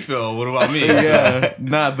old. You feel, what about me? Yeah,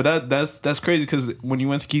 but that's crazy because when you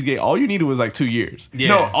went to Keithgate, all you needed was like 2 years. Yeah.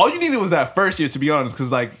 No, all you needed was that first year, to be honest.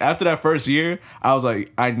 Because like after that first year, I was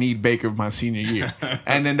like, I need Baker my senior year,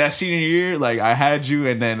 and then that senior year, like I had you,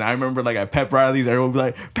 and then I remember like at pep rallies, everyone would be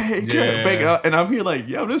like, Baker, and I'm here like,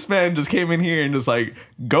 yo, this man just came in here and just like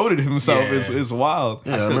goated himself. Yeah. It's wild.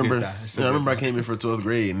 Yeah, I remember I came in for 12th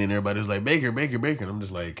grade, and then everybody was like, Baker, and I'm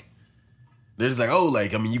just like, they're just like, oh,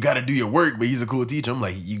 like, I mean, you got to do your work, but he's a cool teacher. I'm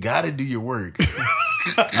like, you got to do your work,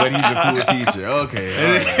 but he's a cool teacher. Okay, all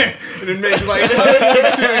right. And it makes like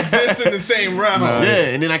those two exist in the same realm. Yeah,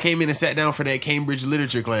 and then I came in and sat down for that Cambridge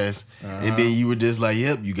literature class, and then you were just like,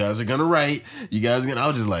 yep, you guys are gonna write. I was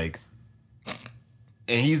just like,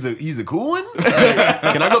 and he's the cool one. Like,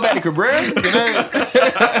 can I go back to Cabrera?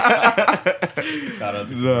 Shout out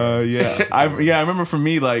to Yeah, I remember for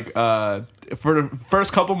me, like for the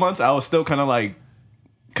first couple months, I was still kind of like,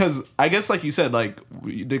 because I guess like you said, like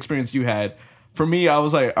the experience you had. For me, I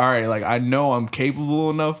was like, all right, like I know I'm capable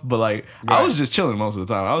enough, but like I was just chilling most of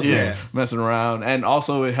the time. I was just messing around, and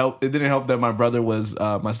also it didn't help that my brother was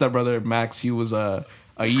my stepbrother Max. He was a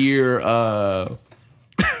year. Why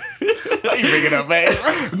you bring it up, man?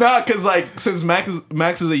 Nah, because like since Max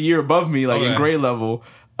is a year above me, like in grade level,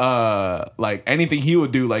 like anything he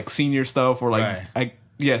would do, like senior stuff or like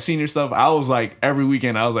senior stuff. I was like every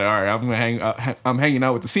weekend, I was like, all right, I'm hanging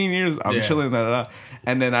out with the seniors. I'm chilling,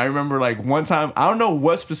 And then I remember like one time, I don't know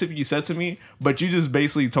what specific you said to me, but you just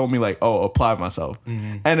basically told me like, oh, apply myself.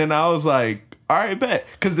 Mm-hmm. And then I was like, all right, bet.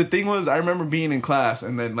 Because the thing was, I remember being in class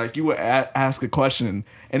and then like you would ask a question,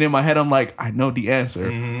 and in my head I'm like, I know the answer.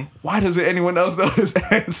 Mm-hmm. Why doesn't anyone else know this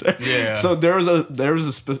answer? Yeah. So there was a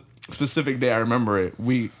specific day, I remember it.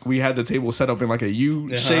 We had the table set up in like a U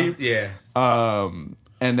shape. Yeah. And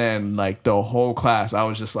then like the whole class, I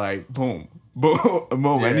was just like, boom, boom,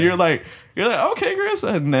 boom. Yeah. And you're like, okay, Chris.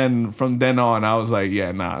 And then from then on, I was like,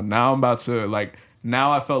 yeah, nah. Now I'm about to like.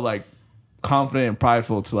 Now I felt like confident and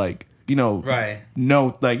prideful to like, know,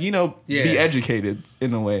 like, be educated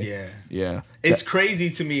in a way. Yeah. Yeah. It's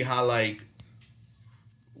crazy to me how like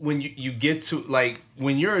when you get to like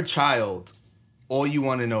when you're a child, all you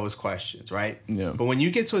want to know is questions, right? Yeah. But when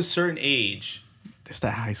you get to a certain age, it's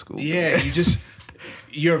that high school. Yeah,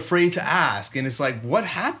 you're afraid to ask, and it's like, what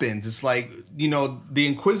happens? It's like, the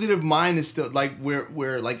inquisitive mind is still like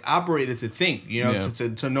we're like operated to think,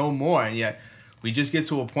 to know more, and yet we just get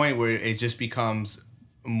to a point where it just becomes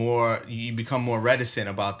more. You become more reticent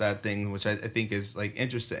about that thing, which I think is like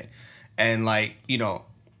interesting, and like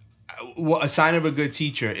a sign of a good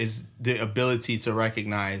teacher is the ability to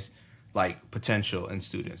recognize like potential in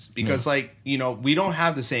students, because we don't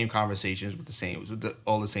have the same conversations with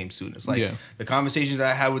all the same students. Like the conversations that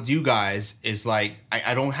I had with you guys is like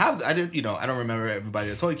I don't remember everybody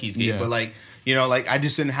at Toy Keys game, but like I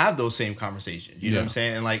just didn't have those same conversations. You know what I'm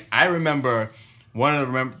saying? And like I remember one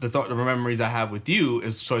of the memories I have with you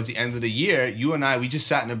is towards the end of the year, you and I, we just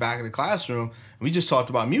sat in the back of the classroom and we just talked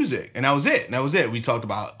about music, and that was it. We talked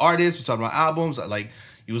about artists, we talked about albums, like.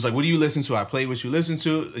 He was like, what do you listen to? I played what you listen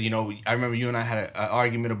to. I remember you and I had an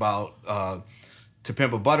argument about To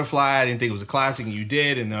Pimp a Butterfly. I didn't think it was a classic, and you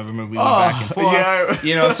did. And I remember we went back and forth.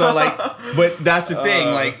 Yeah. So like, but that's the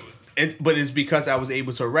thing. Like, but it's because I was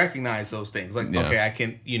able to recognize those things. Like, okay, I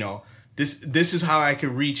can, this is how I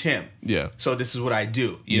can reach him. Yeah. So this is what I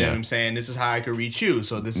do. You know what I'm saying? This is how I can reach you.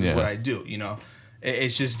 So this is what I do.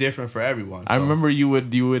 It's just different for everyone. So. I remember you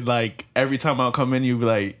would like every time I'll come in, you'd be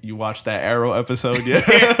like, you watched that Arrow episode, yeah?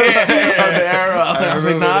 The Arrow. I was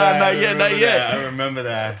like, nah, not yet. I remember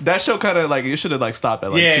that. That show kind of like you should have like stopped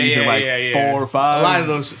at like season 4 or 5. A lot of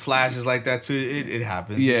those flashes like that too. It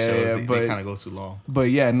happens. But they kind of go too long.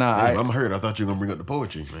 But yeah, nah. I'm hurt. I thought you were gonna bring up the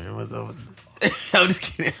poetry, man. What's up? I'm just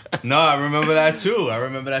kidding. No, I remember that too. I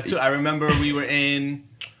remember we were in.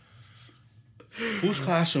 Whose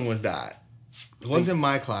classroom was that? It wasn't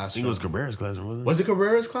my classroom. I think it was Cabrera's classroom, wasn't it? Was it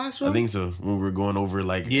Cabrera's classroom? I think so. When we were going over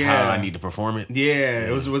like how I need to perform it. Yeah.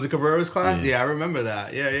 It was it Cabrera's class? Yeah, I remember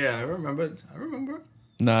that. Yeah, I remember.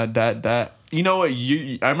 Nah, that you know what,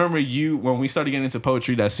 I remember you when we started getting into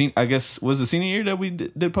poetry, I guess was the senior year that we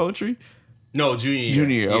did poetry? No, junior year.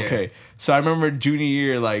 Junior year, Yeah. okay. So I remember junior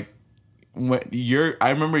year, like I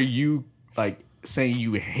remember you like saying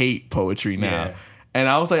you hate poetry now. Yeah. And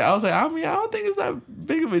I was like, I mean, I don't think it's that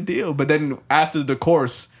big of a deal. But then after the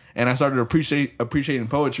course, and I started appreciating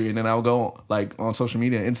poetry, and then I'll go like on social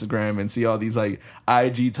media, Instagram, and see all these like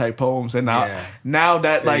IG type poems, and now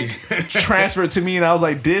that like transferred to me, and I was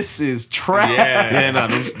like, this is trash. Yeah, no,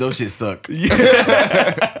 those shit suck.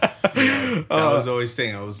 That was always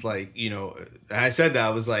thing. I was like, I said that I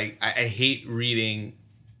was like, I hate reading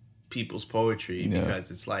people's poetry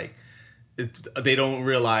because it's like they don't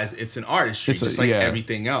realize it's an artistry, just like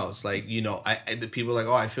everything else. Like, the people are like,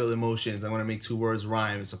 oh, I feel emotions. I want to make 2 words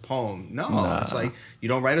rhyme. It's a poem. No, it's like you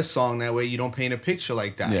don't write a song that way. You don't paint a picture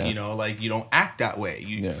like that. Like you don't act that way.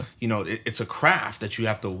 It's a craft that you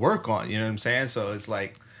have to work on. You know what I'm saying? So it's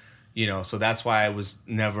like, so that's why I was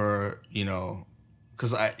never,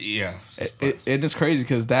 because it is crazy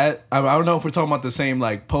because that I don't know if we're talking about the same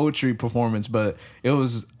like poetry performance, but it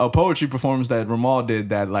was a poetry performance that Ramal did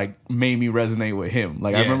that like made me resonate with him.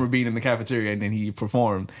 Like I remember being in the cafeteria and then he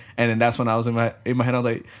performed, and then that's when I was in my head. I was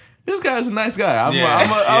like, this guy's a nice guy.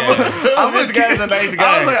 This guy's a nice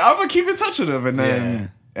guy. I was like, I'm gonna keep in touch with him, and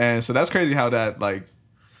then and so that's crazy how that like.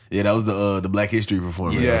 Yeah, that was the Black History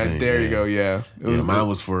performance. Yeah, I think. there you go. Yeah, mine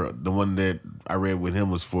was for the one that I read with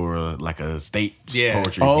him was for like a state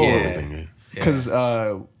poetry thing. Because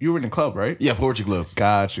you were in the club, right? Yeah, poetry club.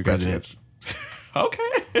 Gotcha. President. Okay.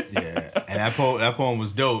 Yeah, and that poem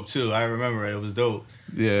was dope too. I remember it was dope.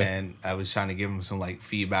 Yeah, and I was trying to give him some like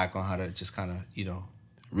feedback on how to just kind of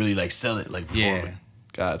really like sell it, like perform it.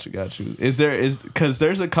 Got you. Because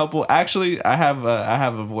there's a couple. Actually, I have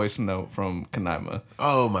a voice note from Kanaima.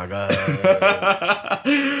 Oh my god!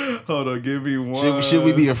 Hold on, give me one. Should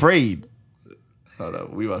we be afraid? Hold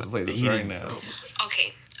on, we about to play this right now.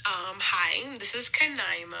 Okay. Hi, this is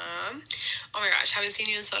Kanaima. Oh my gosh, haven't seen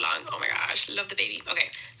you in so long. Oh my gosh, love the baby. Okay,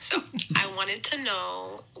 so I wanted to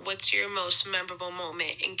know what's your most memorable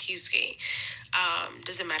moment in Keysgate.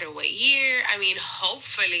 Does it matter what year? I mean,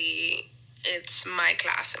 hopefully it's my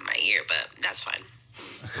class and my year, but that's fine.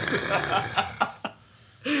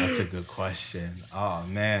 That's a good question. Oh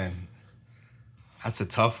man, that's a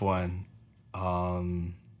tough one.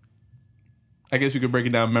 I guess you could break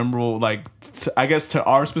it down memorable, like I guess to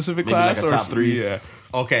our specific maybe class like a or top 3. Yeah.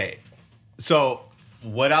 Okay, so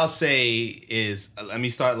what I'll say is, let me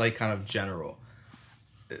start like kind of general.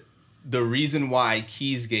 The reason why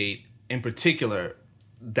Keysgate in particular,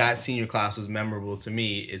 that senior class was memorable to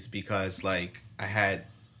me is because like I had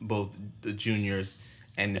both the juniors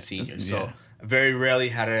and the seniors, so I very rarely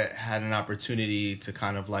had an opportunity to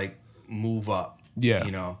kind of like move up.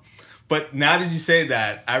 Yeah, But now that you say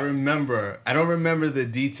that, I don't remember the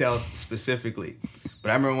details specifically,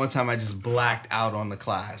 but I remember one time I just blacked out on the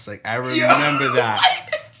class. Like I remember that.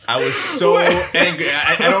 I was so angry.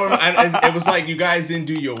 It was like you guys didn't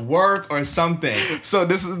do your work or something. So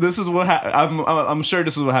this is what I'm sure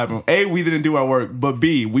this is what happened. A, we didn't do our work, but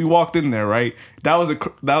B, we walked in there, right? That was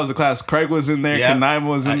the class. Craig was in there. Yep. Kanaima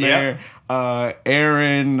was in there.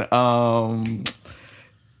 Aaron,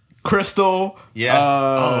 Crystal. Yeah.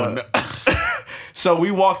 No. So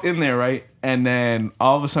we walked in there, right? And then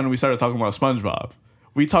all of a sudden we started talking about SpongeBob.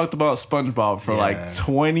 We talked about SpongeBob for like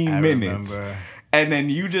 20 minutes. Remember. And then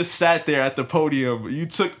you just sat there at the podium. You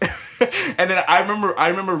took, and then I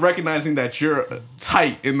remember recognizing that you're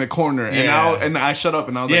tight in the corner, and I shut up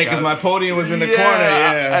and I was like, because my podium was in the corner.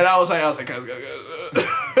 Yeah, and I was like,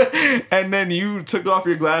 and then you took off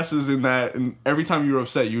your glasses and every time you were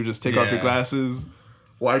upset, you would just take off your glasses,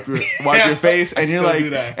 wipe your face, and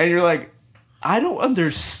you're like, I don't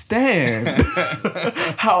understand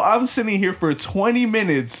how I'm sitting here for 20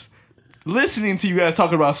 minutes listening to you guys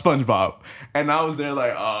talking about SpongeBob. And I was there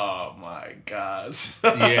like, oh my God.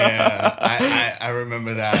 Yeah, I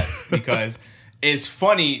remember that because it's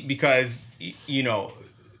funny because,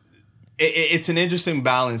 it's an interesting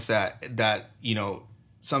balance that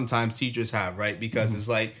sometimes teachers have, right? Because it's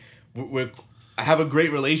like, I have a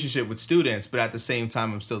great relationship with students, but at the same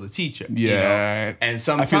time, I'm still the teacher. Yeah. And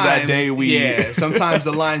sometimes, that day sometimes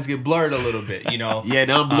the lines get blurred a little bit, Yeah,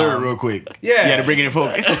 don't blur it real quick. Yeah. You got to bring it in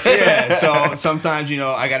focus. Yeah. So sometimes,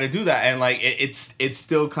 I got to do that. And like, it's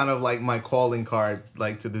still kind of like my calling card,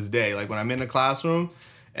 like to this day. Like when I'm in the classroom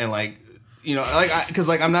and like, because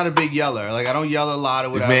I'm not a big yeller. Like I don't yell a lot or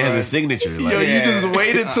whatever. This man has a signature. Like, You just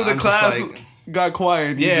waited till the class got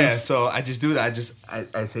quiet. So I just do that.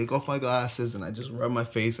 I take off my glasses and I just rub my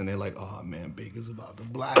face and they're like, oh man, Baker's about to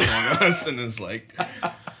black on us. And it's like,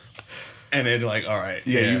 and they're like, all right.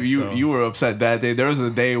 You were upset that day. There was a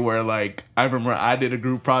day where like, I remember I did a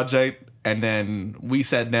group project and then we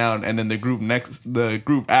sat down, and then the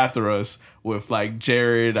group after us with like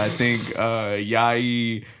Jared, I think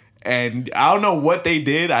Yai, and I don't know what they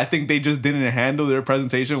did. I think they just didn't handle their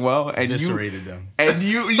presentation well, and Eviscerated them. And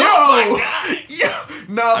yo,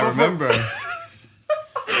 no, I remember.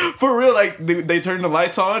 For real, like they turned the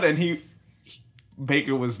lights on, and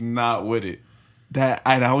Baker was not with it.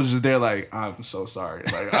 And I was just there like, I'm so sorry.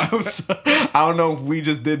 Like I don't know if we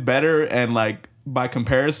just did better and like by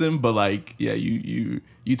comparison, but like yeah, you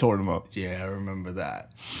tore them up. Yeah, I remember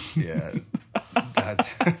that. Yeah,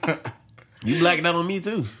 that's You blacked out on me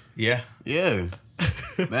too. yeah. Yeah.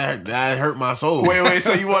 That hurt my soul. Wait.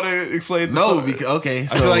 So you want to explain? The No, story? because okay.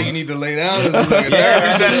 So I feel like you need to lay down. This is like a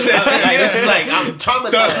therapy session. like, this is like I'm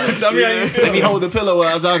traumatized. Tell me how you feel. Let me hold the pillow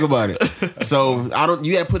while I talk about it. So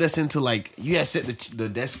you had put us into like you had set the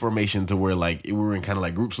desk formation to where like we were in kind of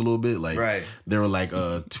like groups a little bit. Like Right. there were like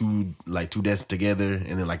two desks together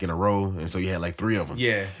and then like in a row, and so you had like three of them.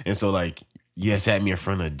 Yeah. And so like you had sat me in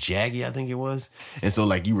front of Jaggy, I think it was, and so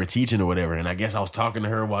like you were teaching or whatever, and I guess I was talking to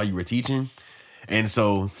her while you were teaching. And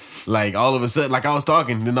so, like, all of a sudden, like, I was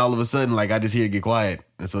talking, then all of a sudden, like, I just hear it get quiet.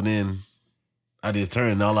 And so then I just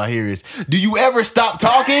turn, and all I hear is, "Do you ever stop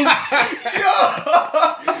talking?"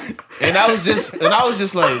 And I was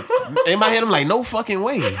just like, in my head, I'm like, no fucking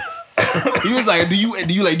way. He was like, do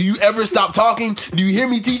you ever stop talking? Do you hear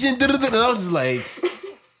me teaching? And I was just like,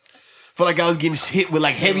 felt like I was getting hit with,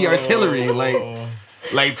 like, heavy artillery.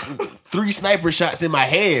 Like 3 sniper shots in my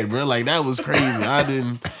head, bro. Like, that was crazy.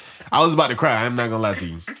 I was about to cry. I'm not gonna lie to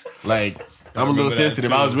you. Like, I'm a little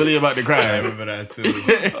sensitive. I was really about to I cry. remember that too.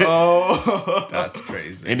 Oh, That's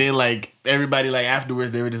crazy. And then, like, everybody, like,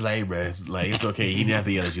 afterwards, they were just like, "Hey, bro, like, it's okay. He didn't have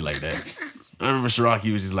to yell at you like that." I remember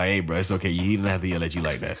Shiraki was just like, "Hey, bro, it's okay. He didn't have to yell at you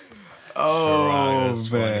like that." That's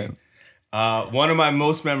man. funny. One of my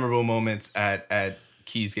most memorable moments at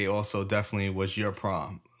Keysgate also definitely was your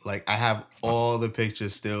prom. Like, I have all the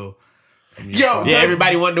pictures still. Yo, Yeah,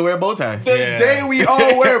 everybody wanted to wear a bow tie. the Yeah. day we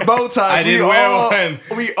all wear bow ties. I didn't wear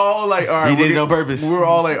one. We all like, all right. You did we're it on gonna- purpose. We were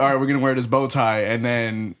all like, all right, we're gonna wear this bow tie, and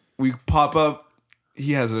then we pop up.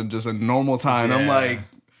 He has just a normal tie, and I'm Yeah. like,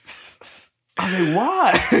 I was like,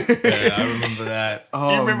 why? Yeah, I remember that.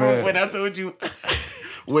 Oh, You remember man. when I told you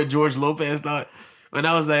what George Lopez thought? When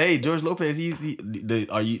I was like, "Hey, George Lopez,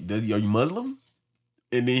 are you Muslim?"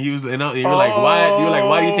 And then you were like, "Why?" You were like,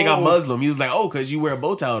 "Why do you think I'm Muslim?" He was like, "Oh, because you wear a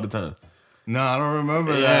bow tie all the time." No, I don't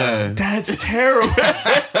remember that. That's terrible.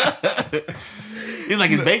 He's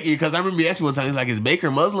like, "Is Baker?" Because I remember he asked me one time. He's like, "Is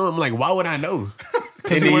Baker Muslim?" I'm like, "Why would I know?"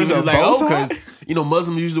 And then he wears was just a like, bow "Oh, tie? because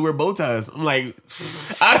Muslims usually wear bow ties." I'm like,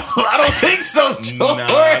 I don't think so, George. No,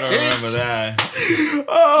 I don't remember that.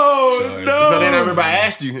 Oh no. So then I remember I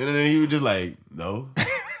asked you, and then he was just like, "No."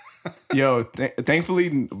 Yo,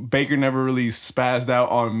 thankfully Baker never really spazzed out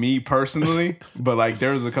on me personally, but like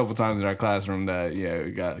there was a couple times in our classroom that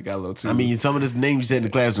we got a little too. I mean, some of the names you said in the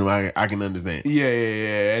classroom, I can understand.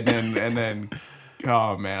 yeah, and then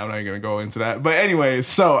oh man, I'm not even gonna go into that. But anyway,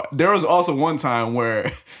 so there was also one time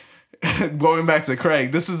where going back to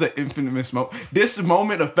Craig, this is an infamous moment. This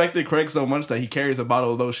moment affected Craig so much that he carries a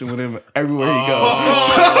bottle of lotion with him everywhere he goes.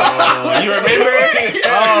 You remember?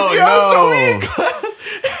 Oh no!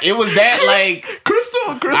 It was that like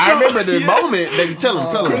Crystal. I remember the moment. Baby, tell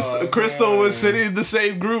him. Crystal was sitting in the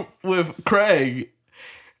same group with Craig.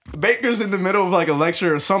 Baker's in the middle of like a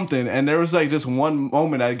lecture or something, and there was like just one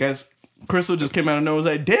moment. I guess Crystal just came out and was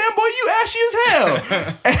like, "Damn boy, you ashy as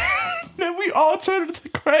hell." And then we all turned to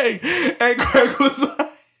Craig, and Craig was like.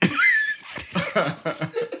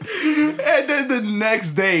 And then the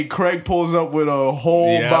next day, Craig pulls up with a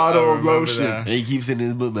whole bottle I of remember lotion. that. And he keeps it in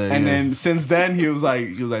his book bag. And then since then, he was like,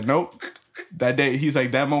 nope. That day, he's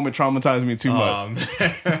like, that moment traumatized me too much.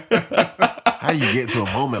 how do you get to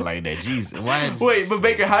a moment like that? Jeez, why? Wait, but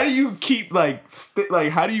Baker, how do you keep like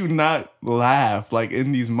how do you not laugh like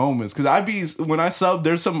in these moments? Because when I sub,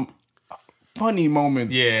 there's some funny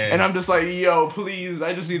moments. Yeah. And I'm just like, yo, please,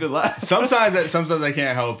 I just need to laugh. Sometimes I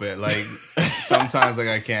can't help it. Like sometimes like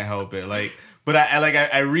I can't help it. Like, but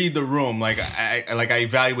I read the room. Like I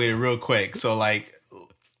evaluate it real quick. So like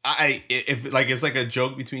if like it's like a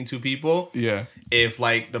joke between two people. Yeah. If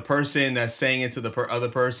like the person that's saying it to the other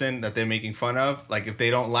person that they're making fun of, like if they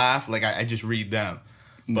don't laugh, like I just read them.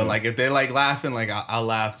 But like if they're like laughing, like I'll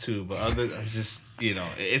laugh too. But just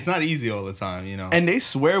it's not easy all the time. And they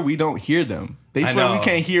swear we don't hear them. They swear we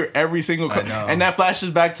can't hear every single. I know. And that flashes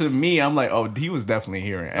back to me. I'm like, oh, he was definitely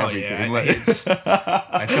hearing everything.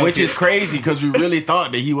 Which is crazy because we really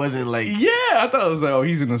thought that he wasn't like. Yeah, I thought it was like, oh,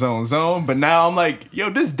 he's in his own zone. But now I'm like, yo,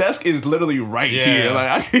 this desk is literally right here. Like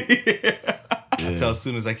I can hear. I tell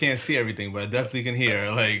students I can't see everything, but I definitely can hear.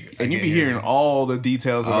 Like, and you be hearing all the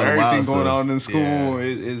details of everything going on in school.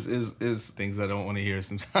 Yeah. Is things I don't want to hear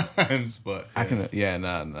sometimes, but I can. Yeah,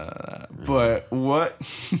 nah. But what?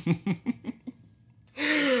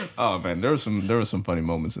 Oh man, there was some funny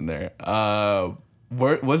moments in there.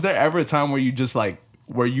 Was there ever a time where you just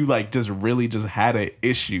just really just had an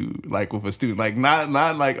issue like with a student, like not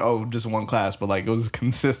like just one class, but like it was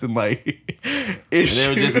consistent like issue.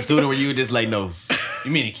 There was just a student where you were just like, no.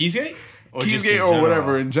 You mean in Keysgate? Or Keysgate or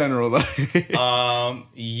whatever in general. Like.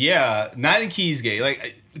 Yeah, not in Keysgate.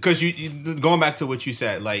 Like, because you going back to what you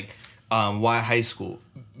said, like, why high school?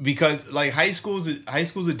 Because like high school's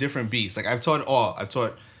a different beast. Like I've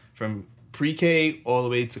taught from pre-K all the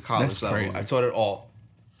way to college That's level. crazy. I've taught it all,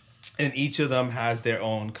 and each of them has their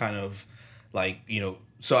own kind of like, you know.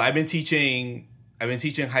 So I've been teaching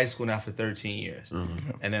high school now for 13 years,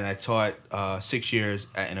 and then I taught 6 years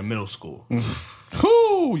in a middle school.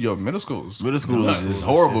 Cool, yo, middle school is just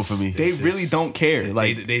horrible for me. They really don't care.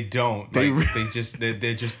 Like they don't.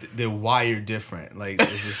 They're wired different. Like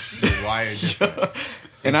they're wired different.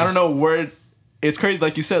 And I don't know where it's crazy.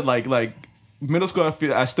 Like you said, like middle school.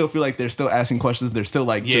 I still feel like they're still asking questions. They're still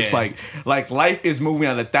like just like life is moving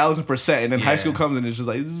at 1,000%. And then high school comes and it's just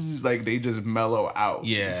like they just mellow out.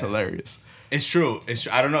 Yeah, it's hilarious. It's true.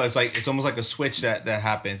 I don't know. It's like it's almost like a switch that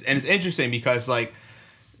happens, and it's interesting because like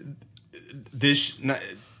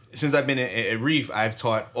since I've been at Reef, I've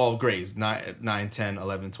taught all grades 9, 10,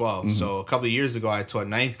 11, 12. Mm-hmm. So a couple of years ago, I taught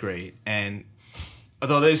 9th grade, and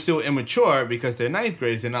although they're still immature because they're 9th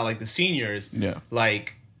graders, they're not like the seniors. Yeah.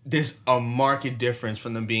 Like, there's a marked difference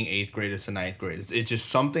from them being 8th graders to 9th graders. It's just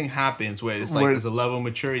something happens where it's like there's a level of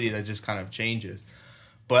maturity that just kind of changes.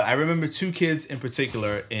 But I remember 2 kids in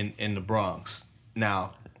particular in the Bronx.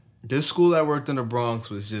 Now, this school I worked in the Bronx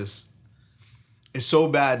was just... It's so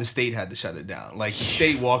bad the state had to shut it down. Like, the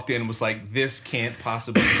state walked in and was like, this can't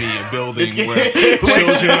possibly be a building where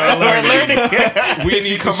children are learning. We need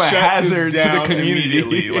to become a hazard to the community.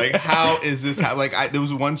 Immediately. Like, how is this? There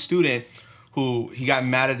was one student who, he got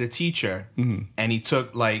mad at a teacher, and he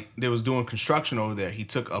took, like, they was doing construction over there. He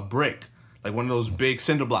took a brick, like one of those big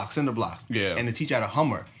cinder blocks. Yeah. And the teacher had a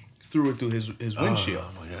Hummer. Threw it through his windshield.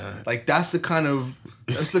 Oh my God. Like that's the kind of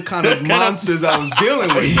monsters I was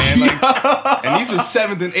dealing with, man. Like, and these were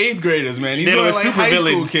 7th and 8th graders, man. These were like high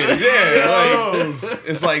school kids. Yeah, like,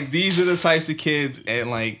 it's like these are the types of kids, and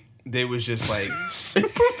like they was just like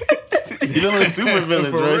dealing with super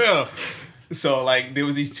villains, for right? real. So like there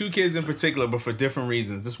was these 2 kids in particular, but for different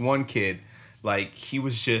reasons. This one kid, like he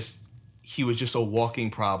was just a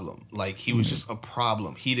walking problem. Like he was just a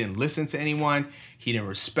problem. He didn't listen to anyone. He didn't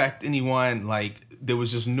respect anyone. Like there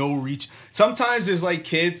was just no reach. Sometimes there's like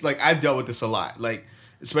kids, like I've dealt with this a lot. Like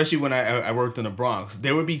especially when I worked in the Bronx,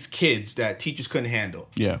 there would be kids that teachers couldn't handle.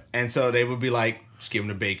 Yeah. And so they would be like, just give them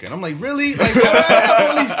the bacon. I'm like, really? Like, why do I have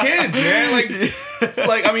all these kids, man?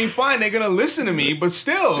 Like, I mean, fine, they're gonna listen to me, but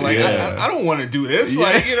still, like, I don't want to do this. Yeah.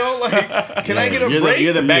 Like, you know, like, can I get a break?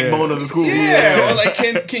 You're the backbone of the school. Yeah. Or like,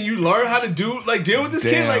 can you learn how to deal with this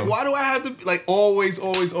kid? Like, why do I have to, like, always?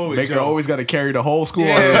 Baker always got to carry the whole school.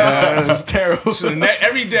 Yeah. It's terrible. So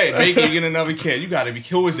every day, Baker, you get another kid. You got to be,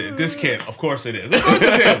 who is it? This kid. Of course it is. Of course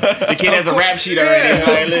it's him. The kid has a rap sheet already.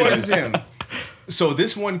 Yeah, of course it's him. So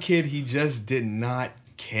this one kid, he just did not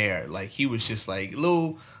care. Like he was just like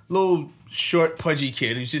little short pudgy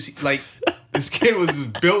kid. He's just like this kid was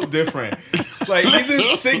just built different. Like he's in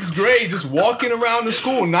 6th grade, just walking around the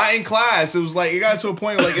school, not in class. It was like it got to a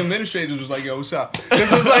point where like administrators was like, "Yo, what's up?"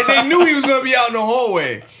 Because it was like they knew he was gonna be out in the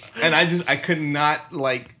hallway, and I could not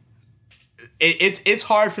like. It's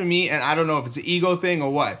hard for me, and I don't know if it's an ego thing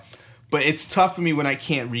or what. But it's tough for me when I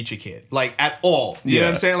can't reach a kid, like at all. You know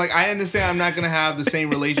what I'm saying? Like I understand I'm not gonna have the same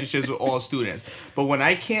relationships with all students, but when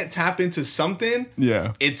I can't tap into something,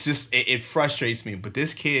 it's just it frustrates me. But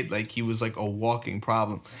this kid, like he was like a walking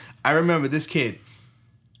problem. I remember this kid.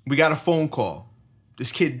 We got a phone call.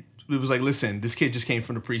 This kid. It was like, listen, this kid just came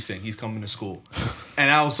from the precinct. He's coming to school. And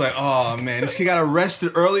I was like, oh, man, this kid got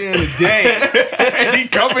arrested earlier in the day. And he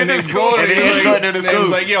coming to school. And he's going to school. It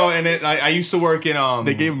was like, yo, and then I used to work in...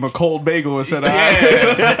 They gave him a cold bagel and said,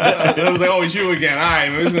 and it was like, oh, it's you again. All right,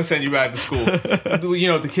 we're just going to send you back to school. You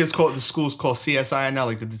know, the school's called CSI now,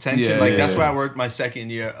 like the detention. That's where I worked my 2nd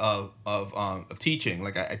year of teaching.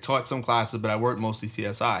 Like I taught some classes, but I worked mostly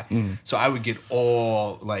CSI. So I would get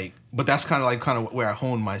all like... But that's kind of where I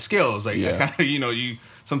honed my skills. Like, I kind of, you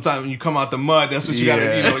sometimes when you come out the mud, that's what you got to,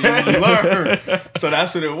 you learn. So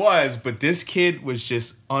that's what it was. But this kid was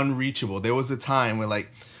just unreachable. There was a time where, like,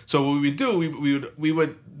 So what we would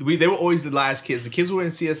do, they were always the last kids. The kids who were in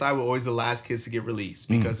CSI were always the last kids to get released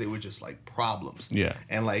because they were just like problems. Yeah.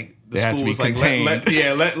 And like the They had to school be was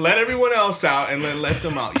like, let everyone else out and then let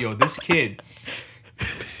them out. Yo, this kid,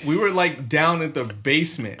 we were like down at the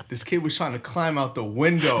basement. This kid was trying to climb out the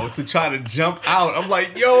window to try to jump out. I'm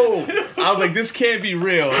like, yo, I was like, this can't be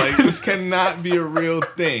real. Like, this cannot be a real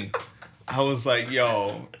thing. I was like,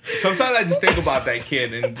 yo. Sometimes I just think about that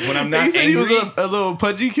kid, and when I'm not angry, he was a little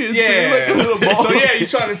pudgy kid. yeah. Too, like a little ball. So yeah, you're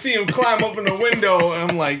trying to see him climb up in the window, and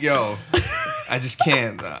I'm like, yo, I just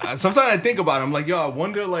can't. Sometimes I think about it. I'm like, yo, I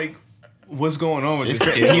wonder like what's going on with this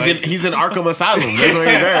kid. He's in Arkham Asylum. That's where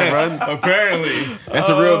he's at, bro. Apparently, that's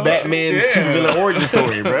a real Batman supervillain origin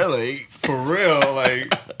story, bro. Like for real,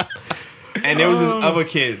 like. And there was this other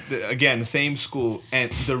kid, again, the same school,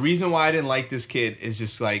 and the reason why I didn't like this kid is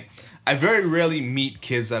just like. I very rarely meet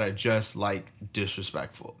kids that are just like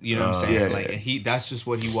disrespectful. You know what I'm saying? Yeah, like that's just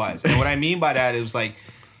what he was. And what I mean by that is like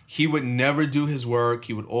he would never do his work.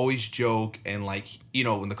 He would always joke, and like, you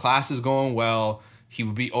know, when the class is going well, he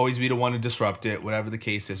would always be the one to disrupt it, whatever the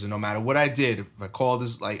case is. And no matter what I did, if I called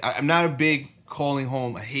this, like I'm not a big calling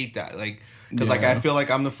home. I hate that, like because like I feel like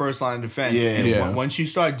I'm the first line of defense. Yeah. And once you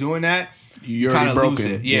start doing that. You're kind of broken. lose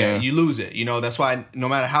it. Yeah, you lose it. You know, that's why no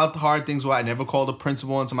matter how hard things were, I never called a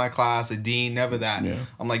principal into my class, a dean, never that. Yeah.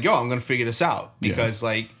 I'm like, yo, I'm going to figure this out. Because,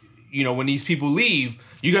 like, you know, when these people leave,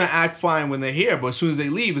 you're going to act fine when they're here, but as soon as they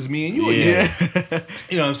leave, it's me and you again.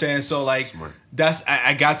 You know what I'm saying? So, like,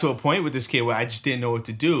 I got to a point with this kid where I just didn't know what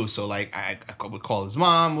to do. So, like, I would call his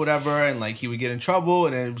mom, whatever, and, like, he would get in trouble,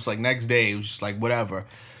 and then it was, like, next day, it was just, like, whatever.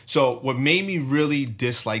 So what made me really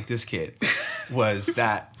dislike this kid was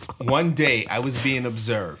that one day I was being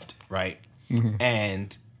observed, right? Mm-hmm.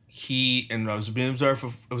 And I was being observed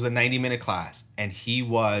for, it was a 90-minute class, and he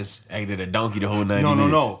was... acted a donkey the whole 90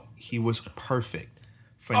 minutes. No. He was perfect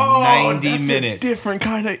for 90 that's minutes. A different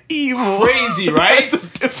kind of evil. Crazy, right?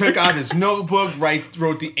 Took out his notebook,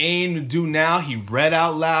 wrote the aim to do now. He read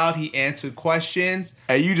out loud. He answered questions.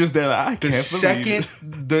 And you just there like, I can't believe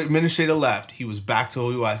it. The administrator left, he was back to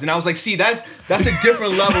who he was. And I was like, see, that's a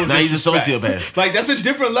different level of now he's a disrespect. sociopath. Like, that's a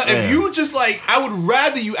different level. Yeah. If you just like, I would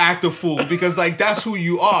rather you act a fool because like that's who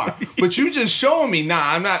you are. But you just showing me, nah,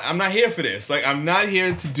 I'm not here for this. Like, I'm not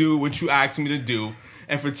here to do what you asked me to do.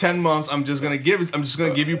 And for 10 months, I'm just gonna give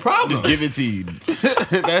you problems. Just give it to you.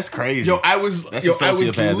 That's crazy. Yo, I was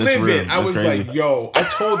livid. I was crazy. like, yo, I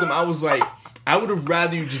told him, I was like, I would have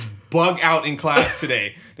rather you just bug out in class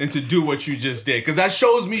today than to do what you just did. Because that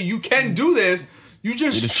shows me you can do this. You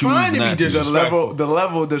just trying to be disrespectful. The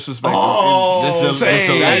level of disrespect. That's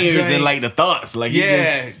the layers and like the thoughts. Like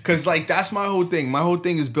because like that's my whole thing. My whole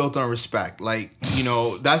thing is built on respect. Like, you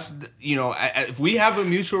know, that's, you know, if we have a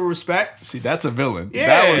mutual respect. See, that's a villain.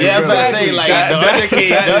 Yeah, I was about to say like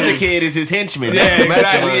the other kid is his henchman. That's the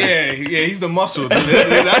mastermind. Yeah, he's the muscle.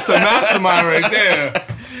 That's a mastermind right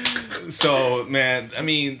there. So man, I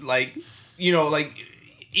mean, like, you know, like.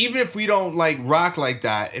 Even if we don't like rock like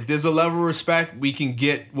that, if there's a level of respect, we can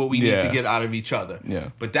get what we need to get out of each other.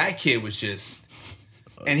 Yeah. But that kid was just,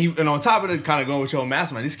 and on top of it, kind of going with your own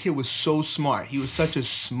mastermind, this kid was so smart. He was such a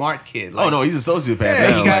smart kid. Like, oh no, he's a sociopath.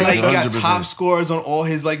 Yeah, now, he got top scores on all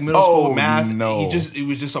his like middle school math. No. It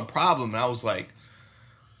was just a problem, and I was like,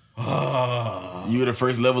 you were the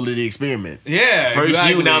first level of the experiment. Yeah, first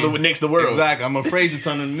exactly. you, now the next the world. Exactly. I'm afraid to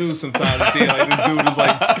turn on the news sometimes and see like this dude is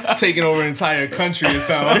like taking over an entire country or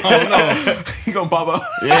something. I don't know. He gonna pop up.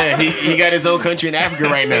 Yeah, he got his own country in Africa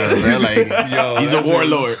right now, bro. Like, yo, he's a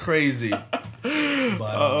warlord. Crazy.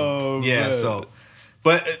 But, yeah. Man. So,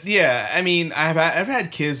 but yeah, I mean, I've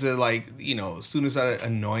had kids that like, you know, students that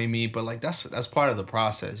annoy me, but like that's part of the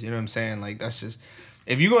process. You know what I'm saying? Like that's just.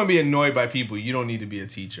 If you're gonna be annoyed by people, you don't need to be a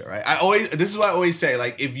teacher, right? This is what I always say.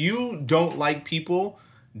 Like, if you don't like people,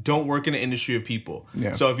 don't work in the industry of people.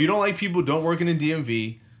 Yeah. So if you don't like people, don't work in the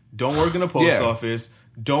DMV, don't work in the post office,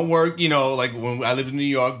 don't work, you know, like when I lived in New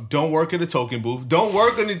York, don't work at a token booth, don't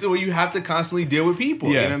work on it where you have to constantly deal with people.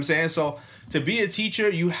 You know what I'm saying? So to be a teacher,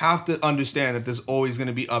 you have to understand that there's always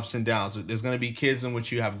gonna be ups and downs. There's gonna be kids in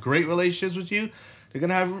which you have great relationships with you. They're going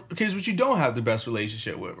to have kids which you don't have the best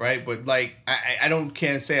relationship with, right? But, like, I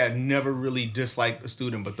can't say I've never really disliked a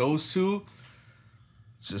student. But those two,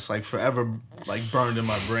 it's just, like, forever, like, burned in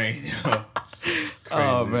my brain. You know?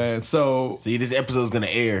 Oh, man. So, see, this episode's going to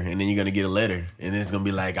air, and then you're going to get a letter. And then it's going to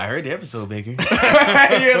be like, I heard the episode, Baker. You're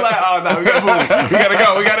like, oh, no, we got to move. We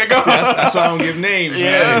got to go. That's why I don't give names,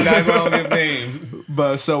 man. That's why I don't give names.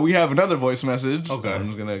 But, so, we have another voice message. Okay. I'm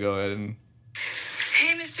just going to go ahead and...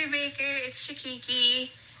 Hey, Mr. Baker, it's Shakiki.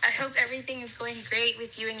 I hope everything is going great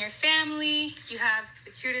with you and your family. You have the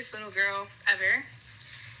cutest little girl ever.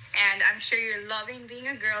 And I'm sure you're loving being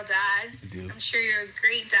a girl dad. I do. I'm sure you're a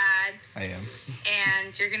great dad. I am.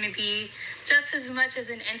 And you're going to be just as much as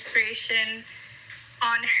an inspiration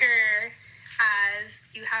on her as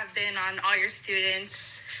you have been on all your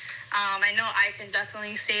students. I know I can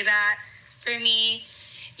definitely say that. For me,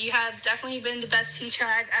 you have definitely been the best teacher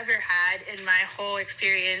I've ever had in my whole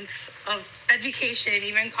experience of education,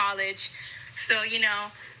 even college. So, you know,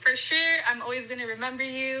 for sure, I'm always going to remember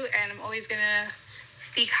you, and I'm always going to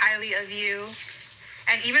speak highly of you.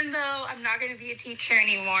 And even though I'm not going to be a teacher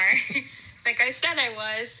anymore, like I said I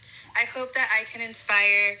was, I hope that I can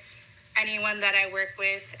inspire anyone that I work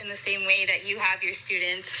with in the same way that you have your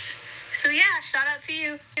students. So yeah, shout out to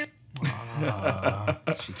you.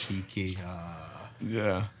 Shikiki.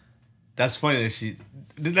 Yeah. That's funny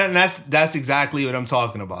that that's exactly what I'm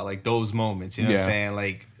talking about. Like those moments, you know what I'm saying?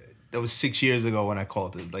 Like that was 6 years ago when I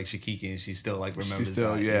called it like Shikiki, and she still like remembers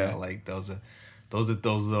that. Yeah. You know, like those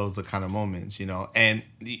are kind of moments, you know. And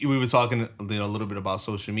we were talking, you know, a little bit about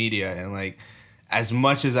social media, and like as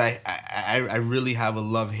much as I really have a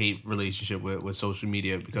love-hate relationship with social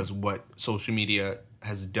media, because what social media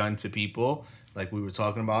has done to people, like we were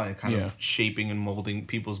talking about, and kind of shaping and molding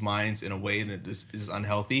people's minds in a way that is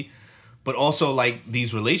unhealthy. But also like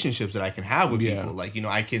these relationships that I can have with people, like, you know,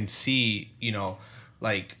 I can see, you know,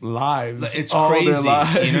 like lives. It's crazy. You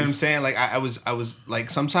know what I'm saying? Like I was like,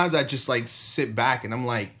 sometimes I just like sit back and I'm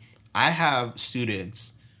like, I have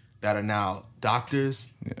students that are now doctors,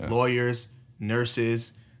 lawyers,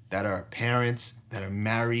 nurses, that are parents, that are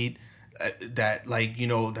married, that like, you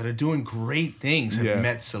know, that are doing great things, have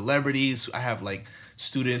met celebrities. I have like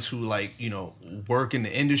students who like, you know, work in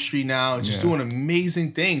the industry now, just doing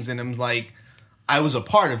amazing things. And I'm like, I was a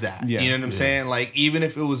part of that. You know what I'm saying? Like, even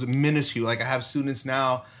if it was minuscule, like I have students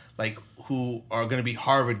now, like who are going to be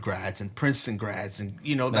Harvard grads and Princeton grads. And,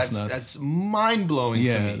 you know, that's mind blowing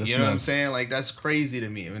to me. You know what I'm saying? Like, that's crazy to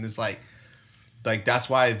me. And it's like that's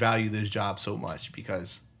why I value this job so much,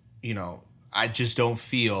 because, you know, I just don't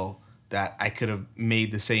feel that I could have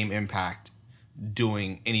made the same impact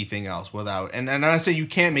doing anything else without. And I say you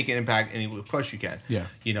can't make an impact, and of course you can. Yeah.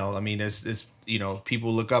 You know, I mean, there's you know,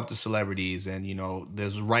 people look up to celebrities, and, you know,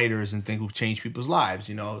 there's writers and things who change people's lives,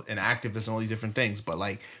 you know, and activists and all these different things. But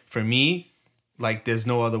like for me, like there's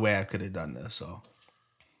no other way I could have done this. So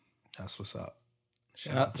that's what's up.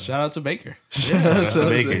 Shout out to Baker. Shout out to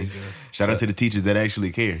Baker. Shout out to the teachers that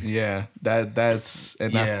actually care. Yeah, that's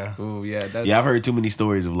and I've heard too many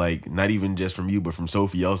stories of like, not even just from you, but from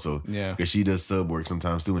Sophie also. Yeah, because she does sub work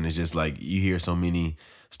sometimes too, and it's just like you hear so many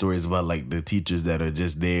stories about like the teachers that are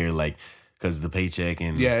just there like because of the paycheck,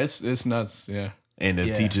 and it's nuts. Yeah. And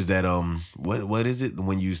the teachers that what is it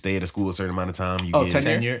when you stay at a school a certain amount of time? You get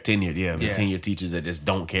tenured. The tenured teachers that just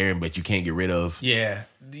don't care, but you can't get rid of. Yeah.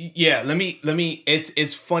 Let me.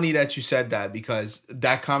 It's funny that you said that, because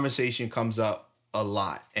that conversation comes up a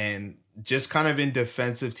lot, and just kind of in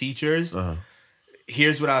defense of teachers.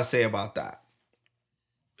 Here's what I'll say about that.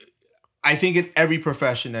 I think in every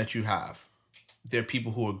profession that you have, there are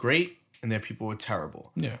people who are great and there are people who are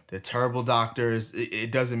terrible. Yeah, they're terrible doctors.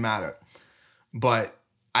 It doesn't matter. But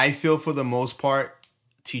I feel for the most part,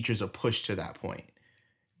 teachers are pushed to that point,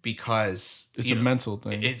 because it's a mental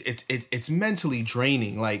thing. It's mentally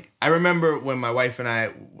draining. Like I remember when my wife and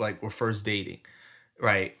I like were first dating,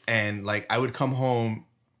 right? And like I would come home,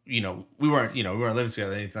 you know, we weren't living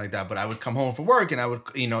together or anything like that, but I would come home from work and I would,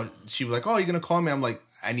 you know, she was like, "Oh, you're gonna call me?" I'm like,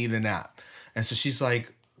 "I need a nap." And so she's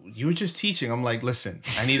like, "You were just teaching." I'm like, "Listen,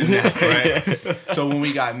 I need a nap," right? So when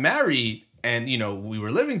we got married, and, you know, we were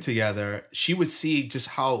living together, she would see just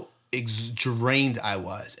how drained I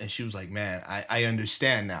was. And she was like, "Man, I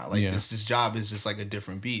understand now. Like, this job is just like a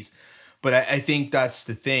different beast." But I think that's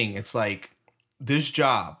the thing. It's like, this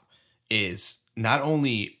job is, not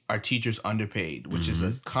only are teachers underpaid, which is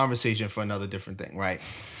a conversation for another different thing, right?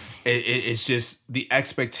 It's just the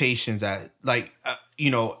expectations that, like, you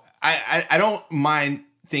know, I don't mind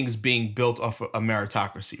things being built off of a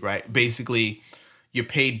meritocracy, right? Basically, you're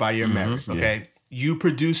paid by your merit, okay? You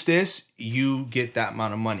produce this, you get that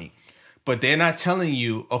amount of money. But they're not telling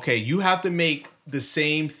you, okay, you have to make the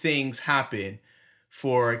same things happen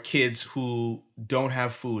for kids who don't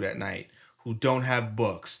have food at night, who don't have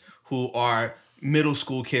books, who are middle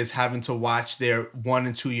school kids having to watch their 1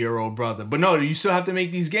 and 2 year old brother. But no, you still have to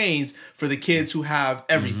make these gains for the kids who have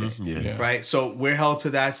everything, right? So we're held to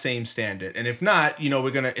that same standard. And if not, you know,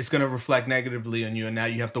 it's gonna reflect negatively on you, and now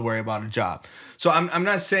you have to worry about a job. So I'm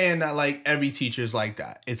not saying that like every teacher is like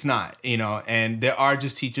that. It's not, you know, and there are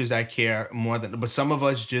just teachers that care more than, but some of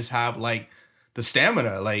us just have like the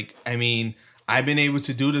stamina. Like, I mean, I've been able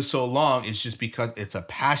to do this so long, it's just because it's a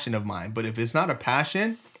passion of mine. But if it's not a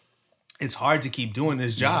passion, it's hard to keep doing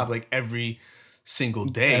this job like every single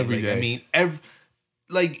day. Every day. I mean,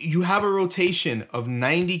 like you have a rotation of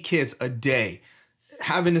 90 kids a day,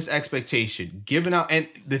 having this expectation, giving out, and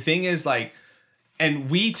the thing is like, and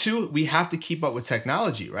we have to keep up with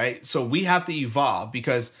technology, right? So we have to evolve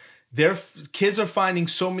because their kids are finding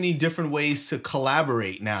so many different ways to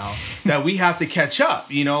collaborate now that we have to catch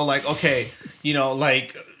up. You know, like okay, you know,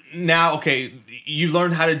 like now okay, you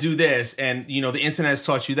learned how to do this, and you know the internet has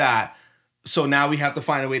taught you that. So now we have to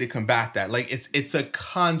find a way to combat that. Like it's a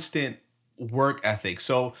constant work ethic.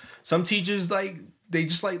 So some teachers they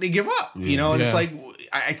give up, you know, and it's like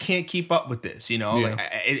I can't keep up with this, you know, like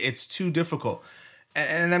it's too difficult.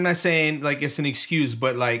 And I'm not saying like it's an excuse,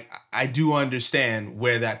 but like I do understand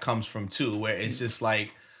where that comes from too, where it's just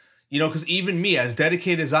like, you know, because even me, as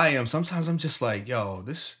dedicated as I am, sometimes I'm just like, yo,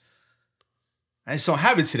 I just don't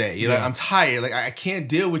have it today. You know, like, I'm tired. Like I can't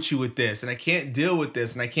deal with you with this, and I can't deal with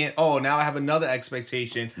this, and I can't. Oh, now I have another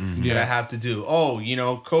expectation that I have to do. Oh, you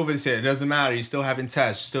know, COVID said it doesn't matter. You're still having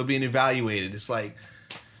tests. You're still being evaluated. It's like,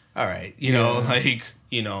 all right, you know, like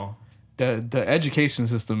you know. The education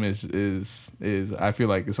system is I feel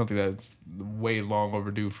like it's something that's way long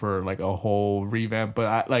overdue for like a whole revamp,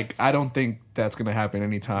 but I don't think that's gonna happen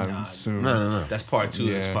anytime soon. No. That's part 2 of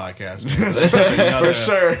this podcast, man. That's just another, For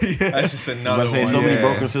sure. Yeah. That's just another one. So many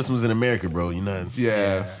broken systems in America, bro. You know.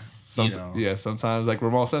 Yeah. You know. Sometimes like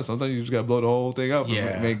Ramal said, sometimes you just gotta blow the whole thing up.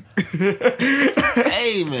 Yeah.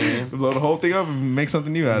 Hey man, blow the whole thing up and make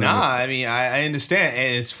something new out of it. I mean I understand,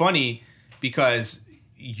 and it's funny because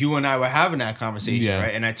you and I were having that conversation,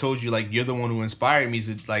 right? And I told you like you're the one who inspired me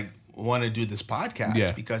to like want to do this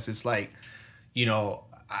podcast because it's like, you know,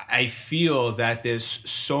 I feel that there's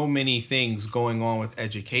so many things going on with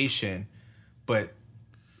education, but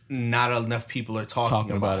not enough people are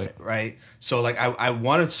talking about it, right? So like I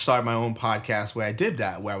wanted to start my own podcast where I did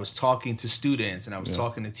that, where I was talking to students and I was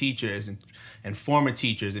talking to teachers and former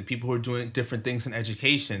teachers and people who are doing different things in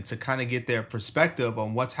education to kind of get their perspective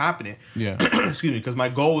on what's happening. Yeah. Excuse me, because my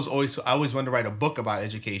goal was I always wanted to write a book about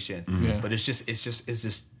education, but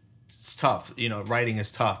it's tough. You know, writing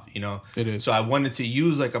is tough, you know. It is. So I wanted to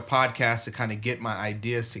use like a podcast to kind of get my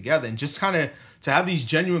ideas together and just kind of to have these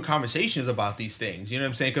genuine conversations about these things. You know what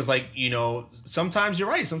I'm saying? Because like, you know, sometimes you're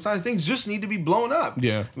right. Sometimes things just need to be blown up.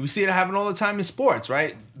 Yeah. We see it happen all the time in sports,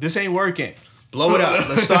 right? This ain't working. Blow it up.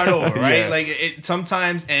 Let's start over, right? Yeah. Like it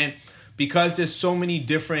sometimes, and because there's so many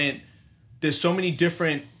different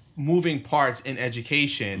moving parts in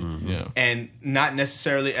education, and not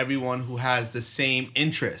necessarily everyone who has the same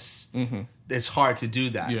interests. It's hard to do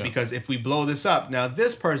that because if we blow this up, now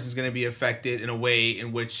this person's going to be affected in a way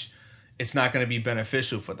in which it's not going to be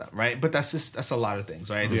beneficial for them, right? But that's a lot of things,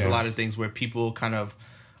 right? There's a lot of things where people kind of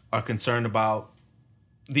are concerned about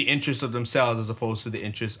the interest of themselves as opposed to the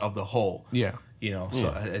interest of the whole. Yeah. You know, so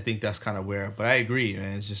I think that's kind of where, but I agree,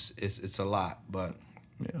 man. It's just, it's a lot, but.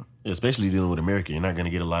 Yeah. Especially dealing with America, you're not going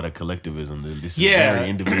to get a lot of collectivism. This is very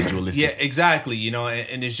individualistic. Yeah, exactly. You know,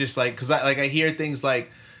 and it's just like, because I hear things like,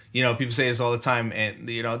 you know, people say this all the time, and,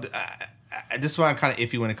 you know, this is why I'm kind of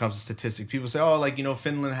iffy when it comes to statistics. People say, oh, like, you know,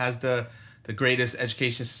 Finland has the greatest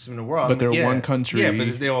education system in the world. But they're one country. Yeah,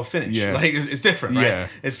 but they're all Finnish. Yeah. Like, it's different, right? Yeah.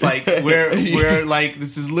 It's like, we're like,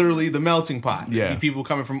 this is literally the melting pot. Yeah. People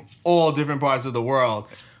coming from all different parts of the world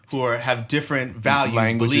who have different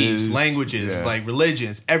values, beliefs, languages, like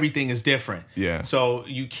religions. Everything is different. Yeah. So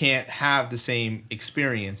you can't have the same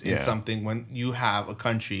experience in something when you have a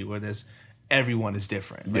country where everyone is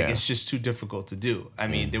different. Like it's just too difficult to do. I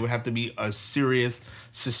mean, there would have to be a serious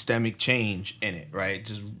systemic change in it, right?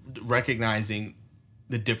 Just recognizing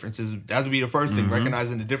the differences. That would be the first thing.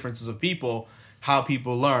 Recognizing the differences of people, how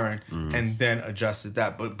people learn, and then adjust to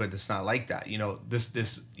that. But it's not like that. You know,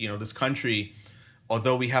 this country,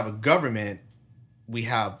 although we have a government, we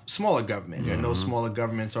have smaller governments, and those smaller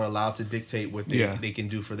governments are allowed to dictate what they can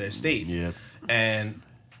do for their states. Yeah. And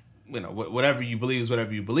you know, whatever you believe is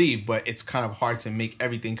whatever you believe, but it's kind of hard to make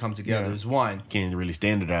everything come together as one. Can't really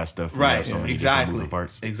standardize stuff. Right, exactly.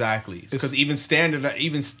 Exactly. Because even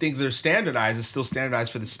things that are standardized is still standardized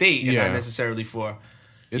for the state and not necessarily for.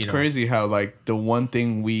 It's crazy how like the one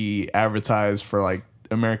thing we advertise for like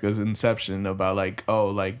America's inception about like, oh,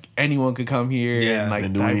 like anyone could come here and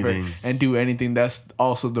like do anything. That's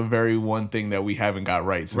also the very one thing that we haven't got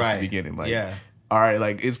right since the beginning. Like, all right,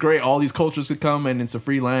 like it's great. All these cultures could come and it's a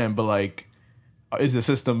free land, but like, is the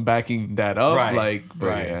system backing that up? Right. Like,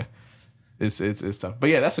 but it's tough. But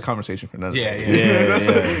yeah, that's a conversation for another day.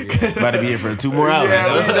 Yeah. About to be here for 2 more hours.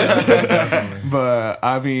 But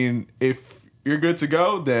I mean, if you're good to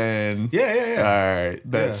go, then yeah.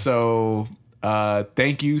 All right, so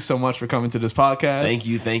Thank you so much for coming to this podcast.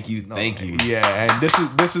 Thank you. Yeah, and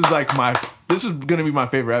this is like this is gonna be my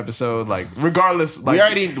favorite episode. Like, regardless,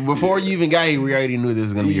 like before you even got here, we already knew this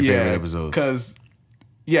was gonna be your favorite episode. Because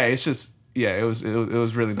it's just it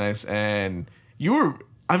was really nice, and you were.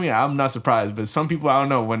 I mean, I'm not surprised, but some people, I don't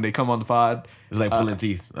know, when they come on the pod, it's like pulling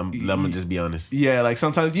teeth. I'm gonna just be honest. Yeah, like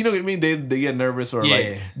sometimes, you know what I mean? They get nervous or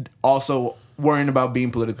like also worrying about being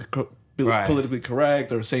politically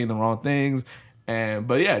correct or saying the wrong things.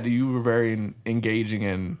 But you were very engaging,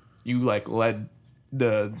 and you like led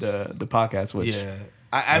the podcast, which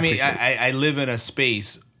I live in a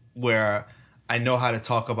space where I know how to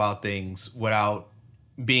talk about things without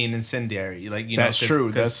being incendiary. Like, you know, that's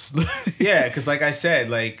true. That's because like I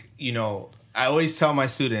said, like, you know, I always tell my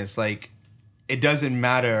students, like, it doesn't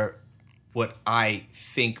matter what I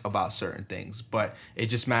think about certain things, but it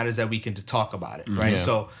just matters that we can talk about it, right?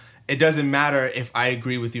 So it doesn't matter if I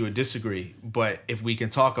agree with you or disagree, but if we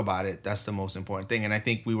can talk about it, that's the most important thing. And I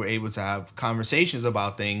think we were able to have conversations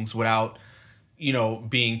about things without, you know,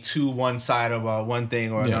 being too one side about one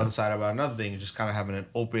thing or another side about another thing, and just kind of having an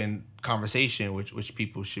open conversation, which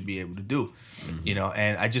people should be able to do, you know.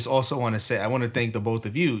 And I just also want to say, I want to thank the both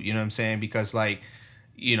of you, you know what I'm saying? Because, like,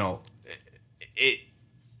 you know,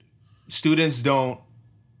 students don't,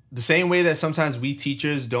 the same way that sometimes we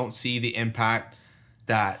teachers don't see the impact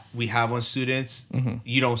that we have on students,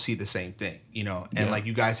 you don't see the same thing, you know. And like,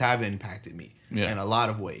 you guys have impacted me in a lot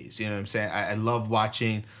of ways, you know what I'm saying? I love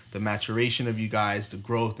watching the maturation of you guys, the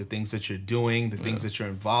growth, the things that you're doing, the things that you're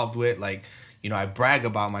involved with. Like, you know, I brag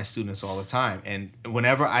about my students all the time. And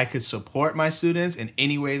whenever I could support my students in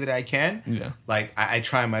any way that I can, like, I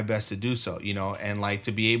try my best to do so, you know. And like,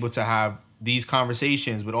 to be able to have these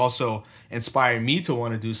conversations, but also inspire me to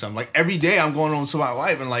want to do something. Like, every day I'm going home to my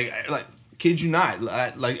wife and like, kid you not,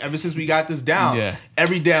 like, ever since we got this down,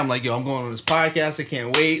 every day I'm like, yo, I'm going on this podcast, I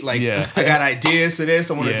can't wait. Like, I got ideas to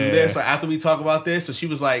this, I want to do this. Like, after we talk about this, so she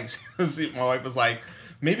was like, my wife was like,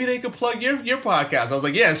 maybe they could plug your podcast. I was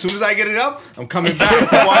like, yeah, as soon as I get it up, I'm coming back for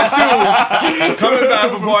part 2. I'm coming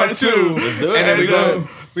back for part 2. Let's do it. And then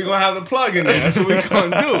we're gonna have the plug in there. That's what we're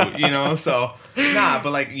gonna do, you know? So, nah,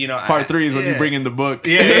 but like, you know, part 3 is when you bring in the book.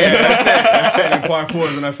 That's it. And part 4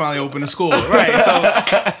 is when I finally open the school. Right.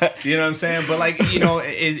 So, you know what I'm saying? But like, you know,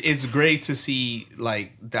 it's great to see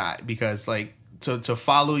like that, because like to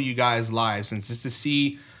follow you guys' lives and just to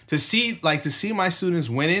see my students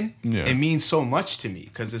winning, it means so much to me,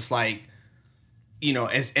 because it's like, you know,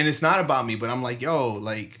 and it's not about me, but I'm like, yo,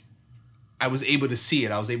 like, I was able to see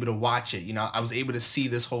it. I was able to watch it. You know, I was able to see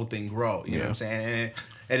this whole thing grow. You know what I'm saying? And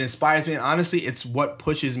it inspires me. And honestly, it's what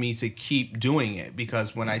pushes me to keep doing it,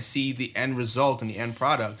 because when I see the end result and the end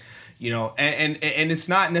product, you know, and it's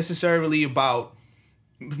not necessarily about,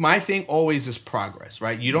 my thing always is progress,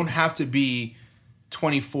 right? You don't have to be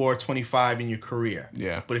 24, 25 in your career.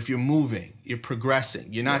 Yeah. But if you're moving, you're progressing,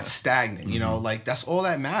 you're not stagnant, you know, like, that's all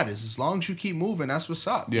that matters. As long as you keep moving, that's what's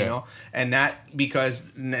up, you know? And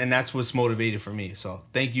that's what's motivated for me. So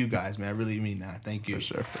thank you guys, man. I really mean that. Thank you. For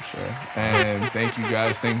sure. And thank you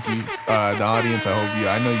guys. Thank you, the audience.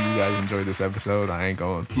 I know you guys enjoyed this episode. I ain't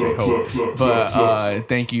going to say hope. But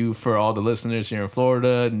thank you for all the listeners here in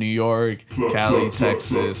Florida, New York, Cali,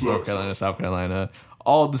 Texas, North Carolina, South Carolina,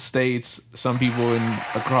 all the states, some people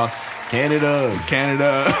across Canada,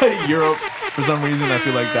 Europe. For some reason, I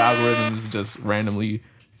feel like the algorithm is just randomly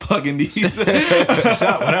plugging these. Whatever.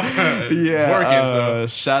 Yeah. It's working, so.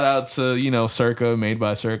 Shout out to, you know, Circa, made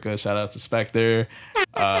by Circa. Shout out to Spectre.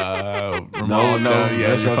 Ramon,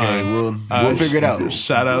 that's okay. Fine. We'll figure it out.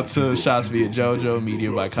 Shout out to Shots via JoJo,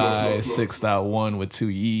 media by Kai, 6.1 with 2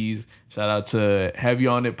 E's. Shout out to Heavy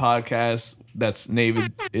On It podcast that's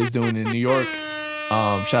Navid is doing in New York.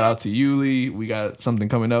 Shout out to Yuli. We got something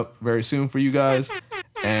coming up very soon for you guys.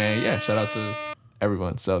 And yeah, shout out to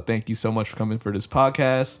everyone. So thank you so much for coming for this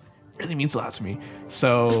podcast. It really means a lot to me.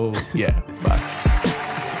 So yeah, bye.